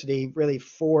university, really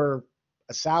for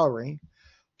a salary,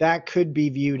 that could be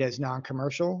viewed as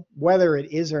non-commercial. Whether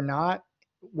it is or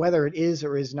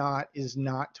is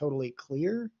not totally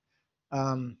clear.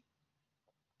 And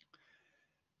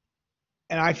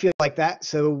I feel like that.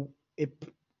 So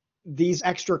these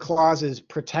extra clauses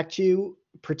protect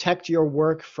your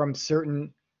work from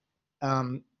certain,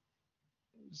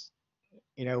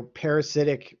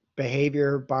 parasitic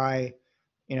behavior by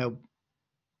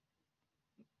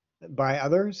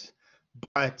others,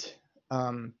 but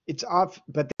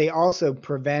but they also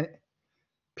prevent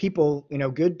people,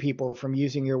 good people, from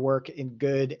using your work in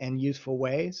good and useful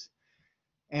ways.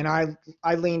 And I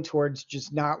lean towards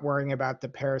just not worrying about the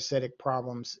parasitic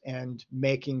problems and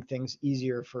making things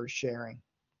easier for sharing.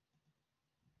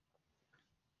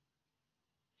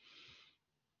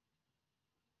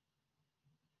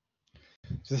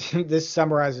 So this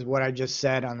summarizes what I just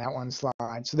said on that one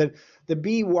slide. So the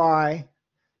BY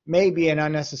may be an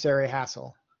unnecessary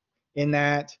hassle, in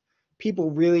that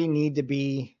people really need to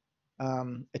be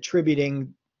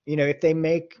attributing, if they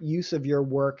make use of your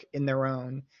work in their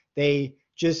own, they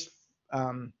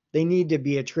need to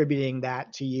be attributing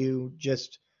that to you,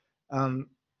 just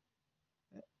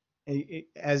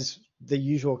as the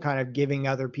usual kind of giving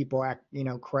other people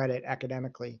credit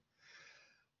academically.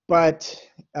 But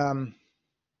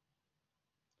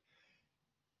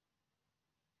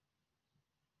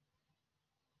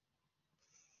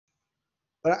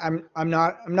I'm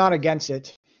not against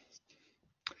it.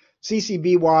 CC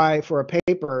BY for a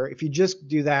paper, if you just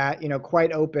do that,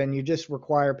 quite open, you just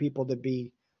require people to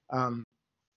be,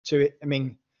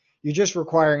 you're just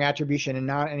requiring attribution and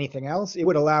not anything else. It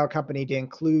would allow a company to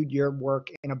include your work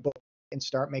in a book and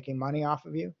start making money off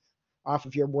of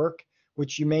your work,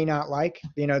 which you may not like.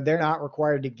 They're not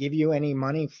required to give you any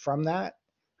money from that.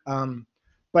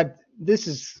 But this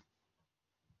is,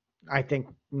 I think,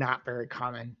 not very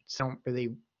common. So don't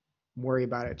really worry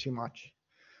about it too much.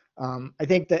 I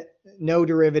think that no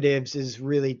derivatives is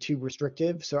really too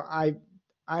restrictive. So I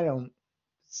don't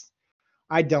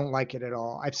like it at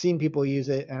all. I've seen people use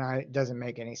it and it doesn't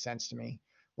make any sense to me.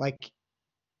 Like,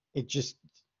 it just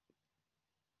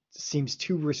seems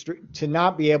too restrict to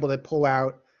not be able to pull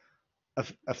out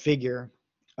a figure.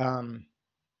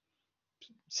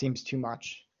 Seems too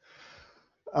much.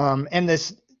 And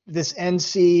this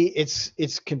NC,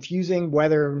 it's confusing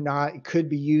whether or not it could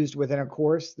be used within a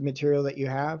course, the material that you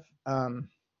have.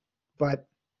 But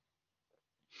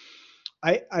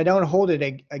I don't hold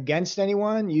it against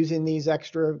anyone using these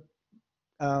extra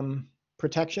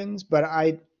protections, but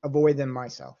I avoid them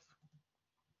myself.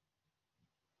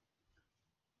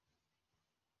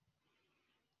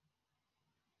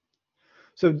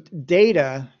 So the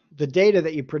data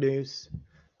that you produce,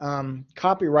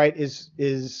 copyright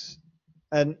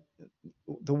the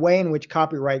way in which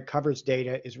copyright covers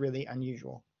data is really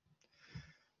unusual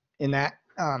in that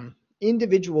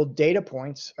individual data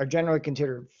points are generally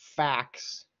considered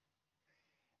facts,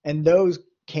 and those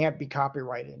can't be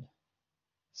copyrighted.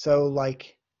 So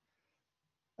like,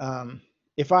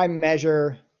 if I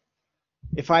measure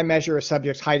a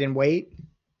subject's height and weight,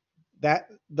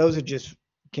 those are just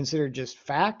considered just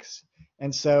facts,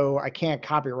 and so I can't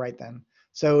copyright them.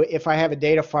 So if I have a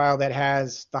data file that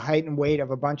has the height and weight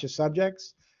of a bunch of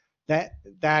subjects, that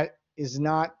is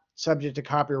not subject to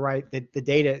copyright, the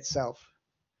data itself.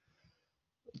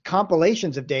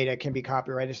 Compilations of data can be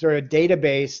copyrighted. So a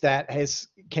database that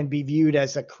can be viewed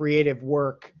as a creative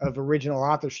work of original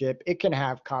authorship, it can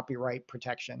have copyright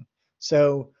protection.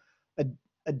 So a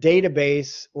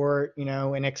database or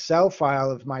an Excel file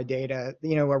of my data,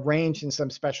 arranged in some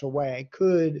special way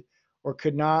could or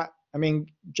could not.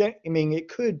 It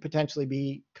could potentially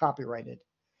be copyrighted.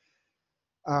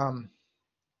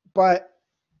 But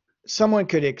someone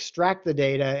could extract the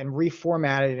data and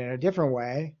reformat it in a different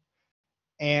way,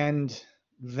 and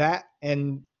that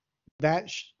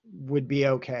would be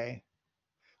okay,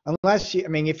 unless you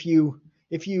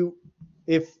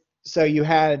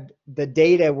had the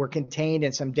data were contained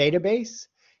in some database,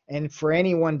 and for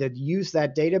anyone to use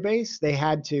that database, they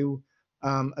had to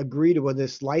agree to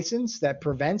this license that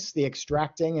prevents the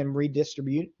extracting and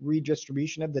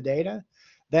redistribution of the data.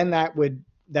 Then that would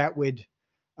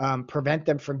prevent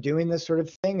them from doing this sort of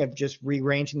thing of just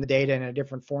rearranging the data in a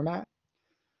different format.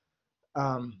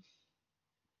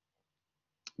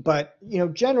 But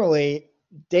generally,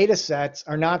 data sets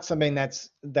are not something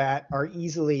that are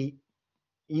easily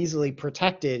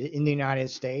protected in the United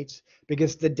States,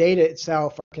 because the data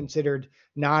itself are considered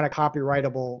not a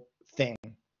copyrightable thing.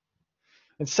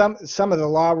 And some of the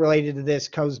law related to this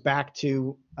goes back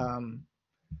to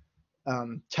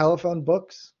telephone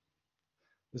books.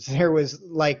 There was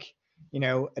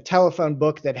a telephone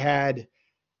book that had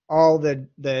all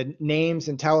the names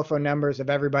and telephone numbers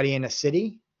of everybody in a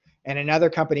city, and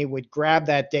another company would grab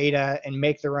that data and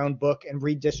make their own book and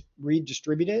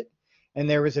redistribute it. And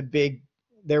there was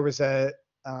a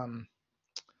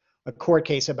court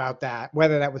case about that,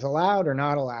 whether that was allowed or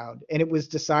not allowed, and it was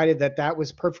decided that that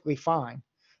was perfectly fine.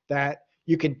 That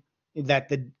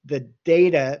the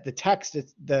data, the text,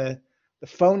 the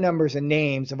phone numbers and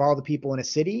names of all the people in a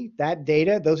city, that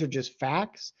data, those are just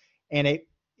facts, and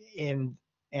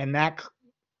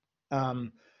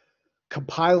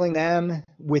compiling them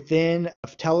within a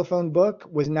telephone book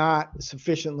was not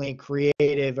sufficiently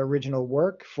creative, original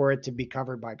work for it to be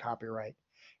covered by copyright.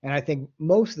 And I think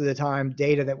most of the time,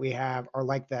 data that we have are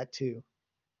like that too.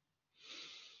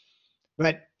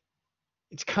 But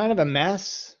it's kind of a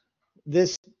mess,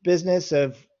 this business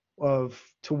of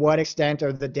to what extent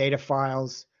are the data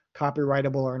files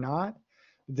copyrightable or not.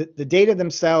 The data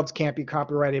themselves can't be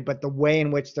copyrighted, but the way in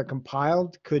which they're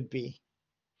compiled could be.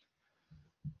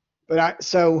 But I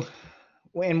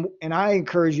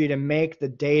encourage you to make the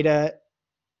data,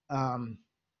 to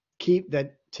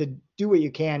do what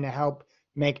you can to help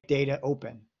make data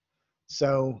open.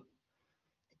 So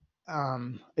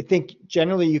I think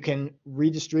generally you can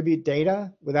redistribute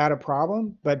data without a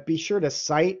problem, but be sure to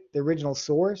cite the original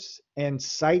source and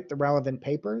cite the relevant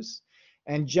papers,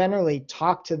 and generally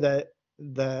talk to the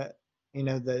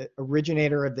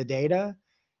originator of the data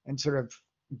and sort of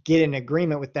get an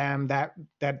agreement with them that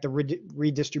the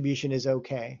redistribution is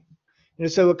okay.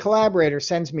 So a collaborator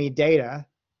sends me data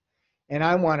and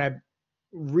I want to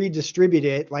redistribute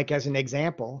it, like as an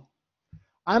example,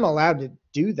 I'm allowed to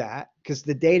do that because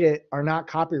the data are not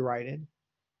copyrighted.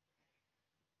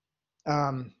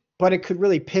 But it could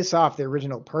really piss off the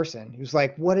original person who's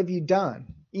like, what have you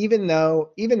done? Even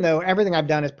though everything I've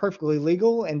done is perfectly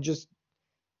legal and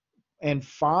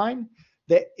fine,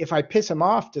 that if I piss them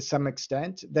off to some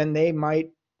extent, then they might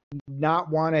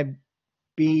not want to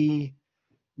be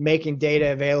making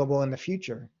data available in the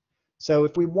future. So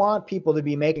if we want people to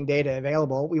be making data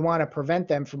available, we want to prevent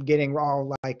them from getting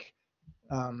all like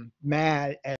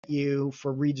mad at you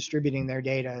for redistributing their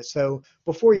data. So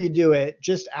before you do it,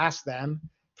 just ask them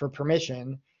for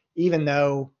permission, even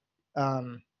though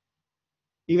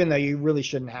you really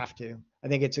shouldn't have to. I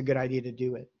think it's a good idea to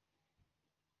do it.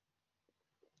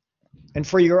 And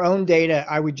for your own data,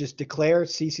 I would just declare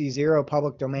CC0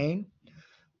 public domain,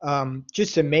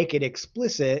 just to make it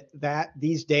explicit that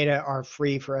these data are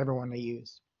free for everyone to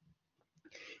use.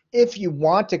 If you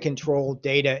want to control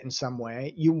data in some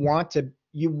way, you want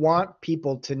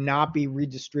people to not be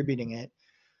redistributing it.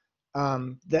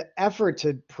 The effort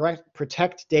to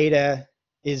protect data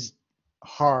is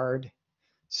hard,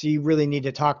 so you really need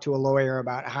to talk to a lawyer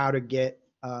about how to get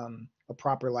a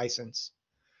proper license.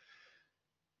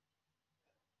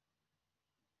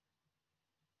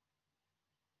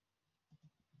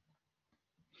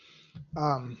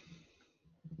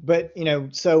 But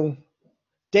so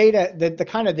data, the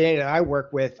kind of data I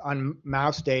work with on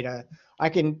mouse data, I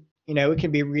can, it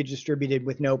can be redistributed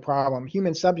with no problem.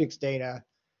 Human subjects data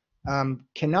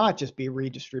cannot just be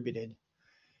redistributed.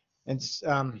 And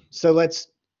so let's,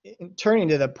 turning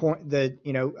to the point that,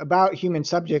 about human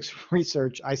subjects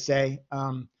research, I say,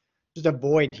 just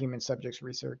avoid human subjects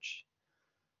research.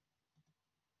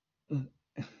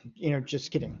 Just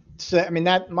kidding. So, I mean,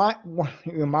 that my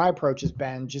approach has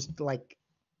been just like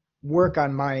work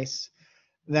on mice.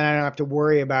 Then I don't have to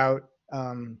worry about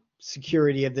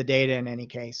security of the data in any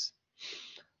case.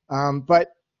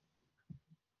 But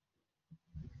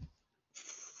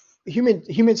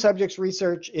human subjects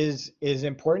research is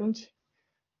important,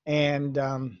 and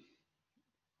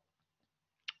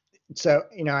so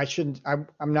I shouldn't. I'm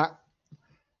not.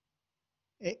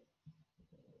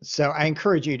 So I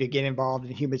encourage you to get involved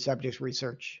in human subjects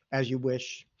research as you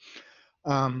wish,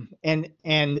 and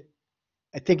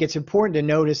I think it's important to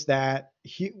notice that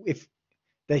if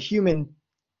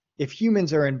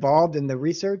humans are involved in the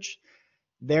research,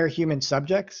 they're human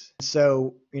subjects.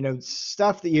 So,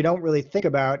 stuff that you don't really think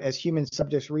about as human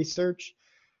subjects research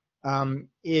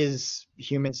is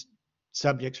human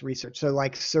subjects research. So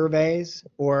like surveys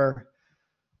or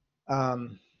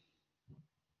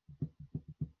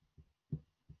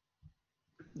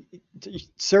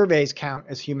surveys count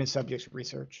as human subjects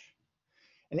research.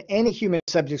 And any human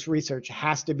subjects research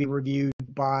has to be reviewed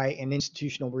by an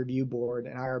institutional review board,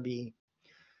 an IRB.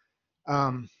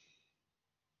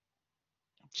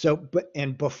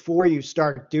 Before you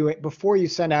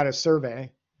send out a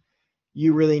survey,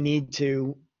 you really need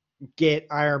to get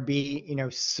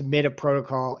IRB, submit a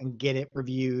protocol and get it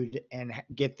reviewed and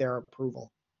get their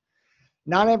approval.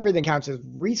 Not everything counts as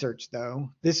research, though.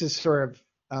 This is sort of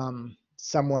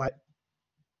somewhat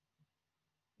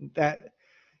that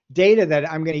data that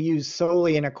I'm going to use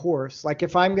solely in a course. Like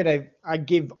if I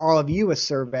give all of you a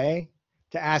survey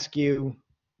to ask you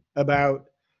about,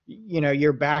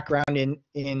 your background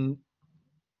in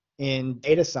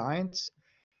data science,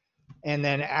 and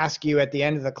then ask you at the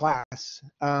end of the class,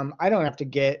 I don't have to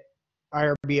get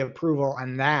IRB approval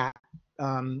on that.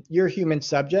 You're human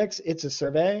subjects. It's a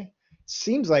survey.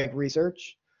 Seems like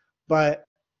research, but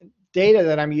data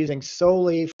that I'm using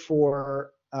solely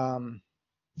for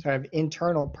sort of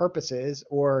internal purposes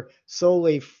or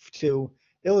solely to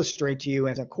illustrate to you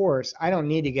as a course, I don't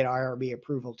need to get IRB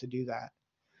approval to do that.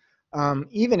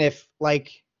 Even if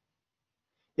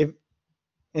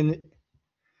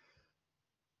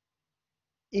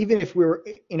even if we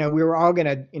were all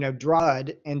going to draw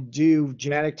and do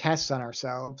genetic tests on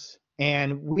ourselves,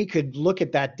 and we could look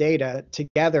at that data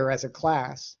together as a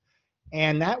class,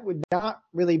 and that would not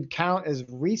really count as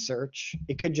research.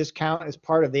 It could just count as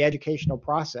part of the educational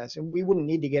process, and we wouldn't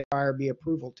need to get IRB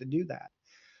approval to do that.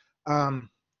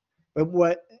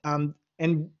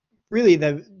 And really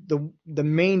the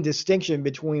main distinction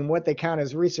between what they count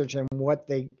as research and what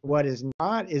is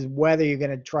not is whether you're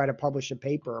going to try to publish a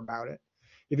paper about it.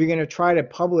 If you're going to try to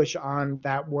publish on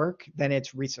that work, then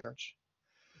it's research.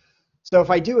 So if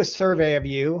I do a survey of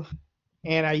you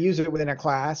and I use it within a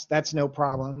class, that's no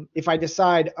problem. If I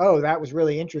decide, oh, that was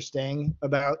really interesting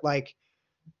about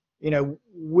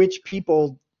which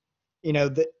people,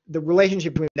 the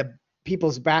relationship between the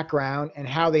people's background and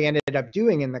how they ended up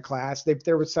doing in the class. If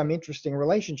there was some interesting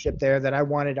relationship there that I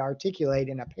wanted to articulate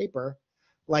in a paper,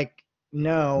 like,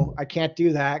 no, I can't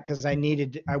do that because I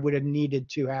would have needed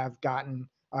to have gotten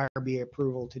IRB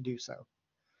approval to do so.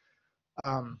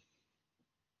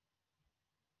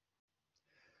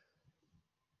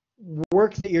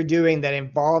 Work that you're doing that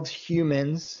involves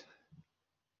humans,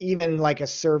 even like a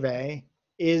survey,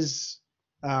 is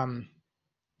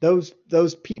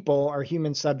those people are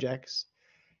human subjects,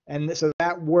 and so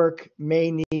that work may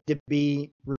need to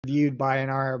be reviewed by an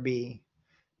IRB.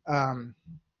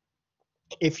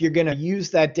 If you're going to use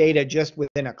that data just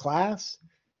within a class,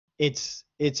 it's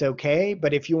okay.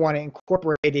 But if you want to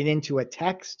incorporate it into a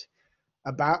text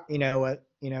about a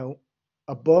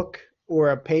book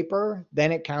or a paper,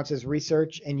 then it counts as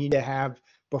research, and you need to have,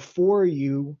 before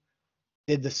you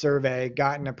did the survey,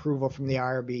 gotten approval from the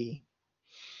IRB.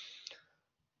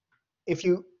 If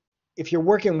you're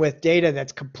working with data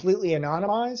that's completely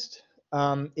anonymized,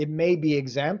 it may be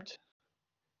exempt.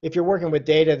 If you're working with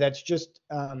data that's just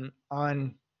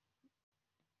on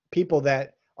people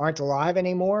that aren't alive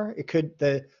anymore,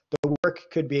 the work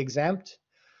could be exempt.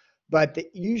 But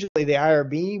usually the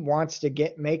IRB wants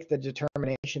to make the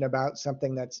determination about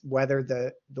something that's whether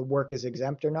the work is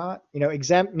exempt or not.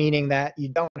 Exempt meaning that you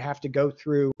don't have to go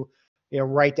through,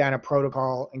 write down a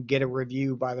protocol and get a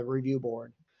review by the review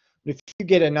board. But if you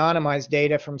get anonymized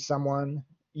data from someone,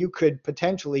 you could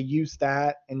potentially use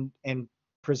that and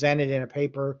present it in a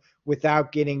paper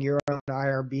without getting your own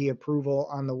IRB approval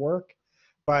on the work.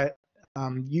 But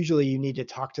usually you need to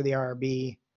talk to the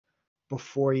IRB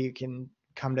before you can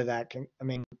come to that.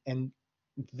 And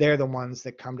they're the ones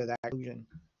that come to that conclusion.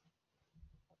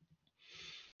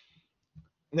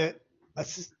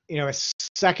 A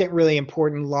second really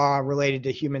important law related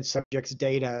to human subjects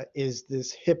data is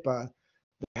this HIPAA,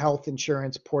 the Health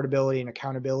Insurance Portability and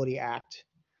Accountability Act.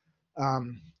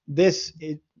 There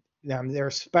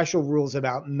are special rules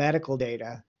about medical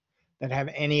data that have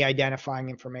any identifying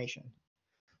information.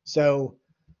 So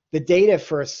the data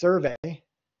for a survey,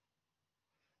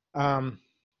 I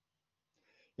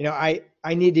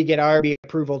need to get IRB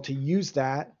approval to use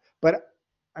that, but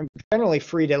I'm generally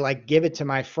free to give it to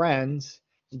my friends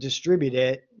to distribute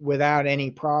it without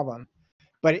any problem.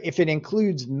 But if it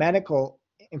includes medical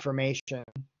information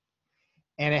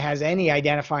and it has any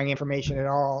identifying information at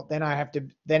all, then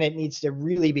it needs to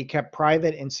really be kept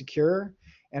private and secure.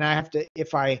 And I have to,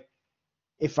 if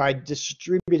I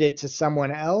distribute it to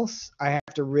someone else, I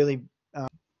have to really,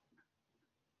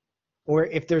 or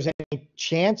if there's any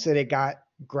chance that it got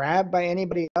grabbed by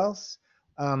anybody else,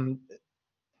 all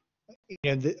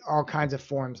kinds of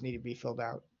forms need to be filled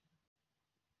out.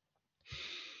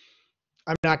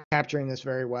 I'm not capturing this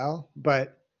very well,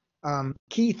 but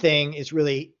key thing is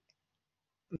really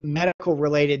medical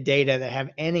related data that have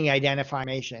any identifying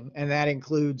information, and that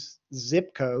includes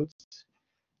zip codes.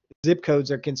 Zip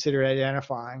codes are considered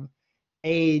identifying,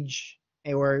 age,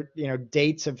 or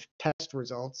dates of test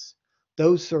results,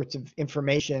 those sorts of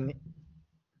information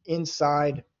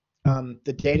inside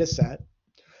the data set.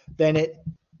 Then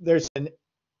there's an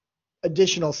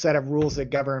additional set of rules that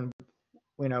govern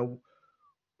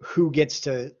who gets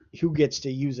to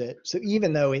use it. So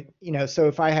even though so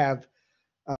if I have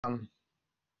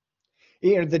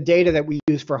the data that we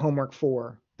use for homework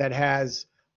 4 that has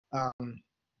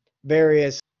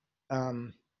various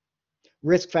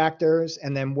risk factors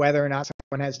and then whether or not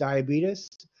someone has diabetes,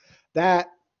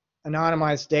 that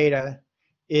anonymized data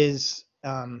is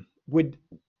would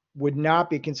not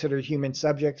be considered human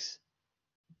subjects.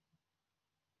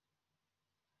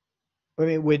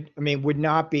 Would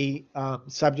not be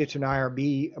subject to an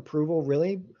IRB approval,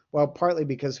 really. Well, partly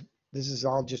because this is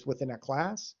all just within a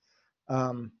class.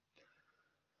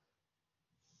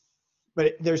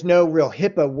 But there's no real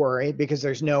HIPAA worry because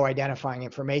there's no identifying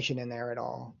information in there at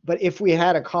all. But if we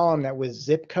had a column that was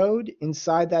zip code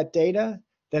inside that data,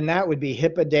 then that would be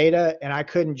HIPAA data, and I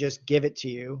couldn't just give it to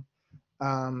you.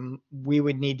 We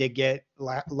would need to get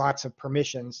lots of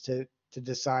permissions to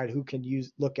decide who can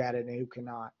look at it and who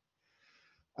cannot.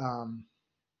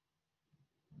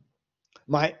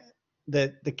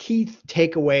 The key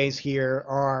takeaways here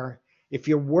are, if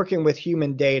you're working with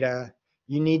human data,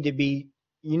 you need to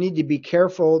be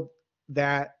careful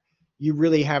that you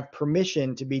really have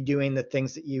permission to be doing the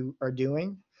things that you are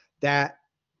doing, that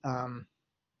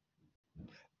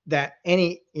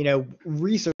any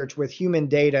research with human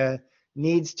data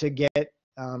needs to get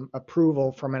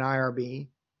approval from an IRB.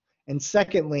 And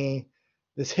secondly,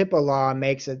 this HIPAA law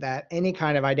makes it that any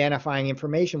kind of identifying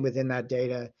information within that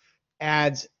data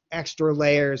adds extra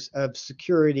layers of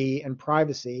security and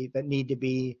privacy that need to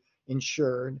be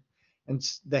ensured, and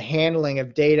the handling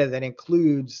of data that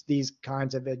includes these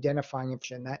kinds of identifying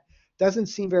information that doesn't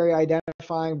seem very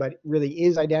identifying but really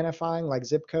is identifying, like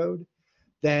zip code,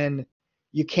 then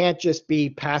you can't just be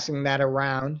passing that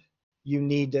around. You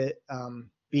need to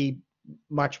be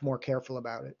much more careful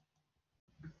about it.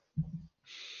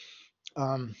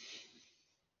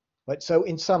 But so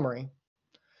in summary,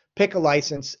 pick a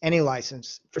license, any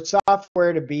license. For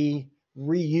software to be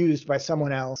reused by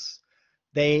someone else,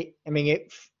 if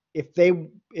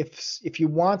you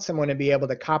want someone to be able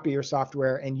to copy your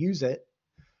software and use it,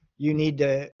 you need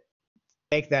to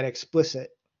make that explicit.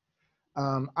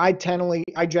 I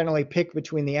generally pick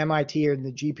between the MIT or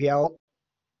the GPL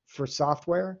for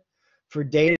software. For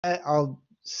data, I'll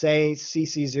say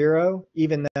CC0,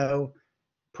 even though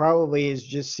probably is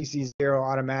just CC0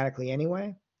 automatically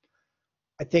anyway.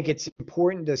 I think it's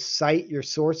important to cite your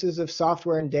sources of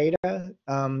software and data,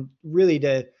 really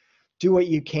to do what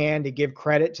you can to give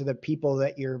credit to the people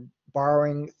that you're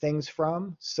borrowing things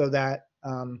from, so that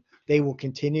they will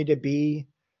continue to be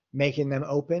making them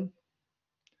open.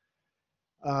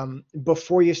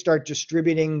 Before you start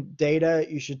distributing data,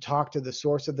 you should talk to the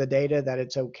source of the data that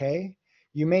it's okay.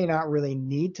 You may not really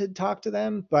need to talk to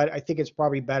them, but I think it's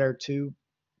probably better to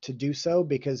do so,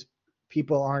 because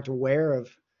people aren't aware of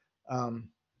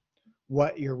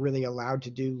what you're really allowed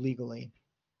to do legally.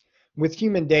 With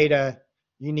human data,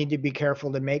 you need to be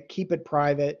careful to keep it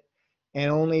private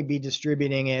and only be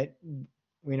distributing it,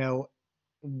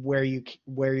 where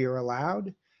you're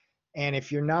allowed. And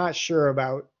if you're not sure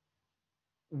about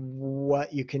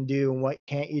what you can do and what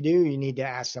can't you do, you need to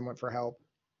ask someone for help.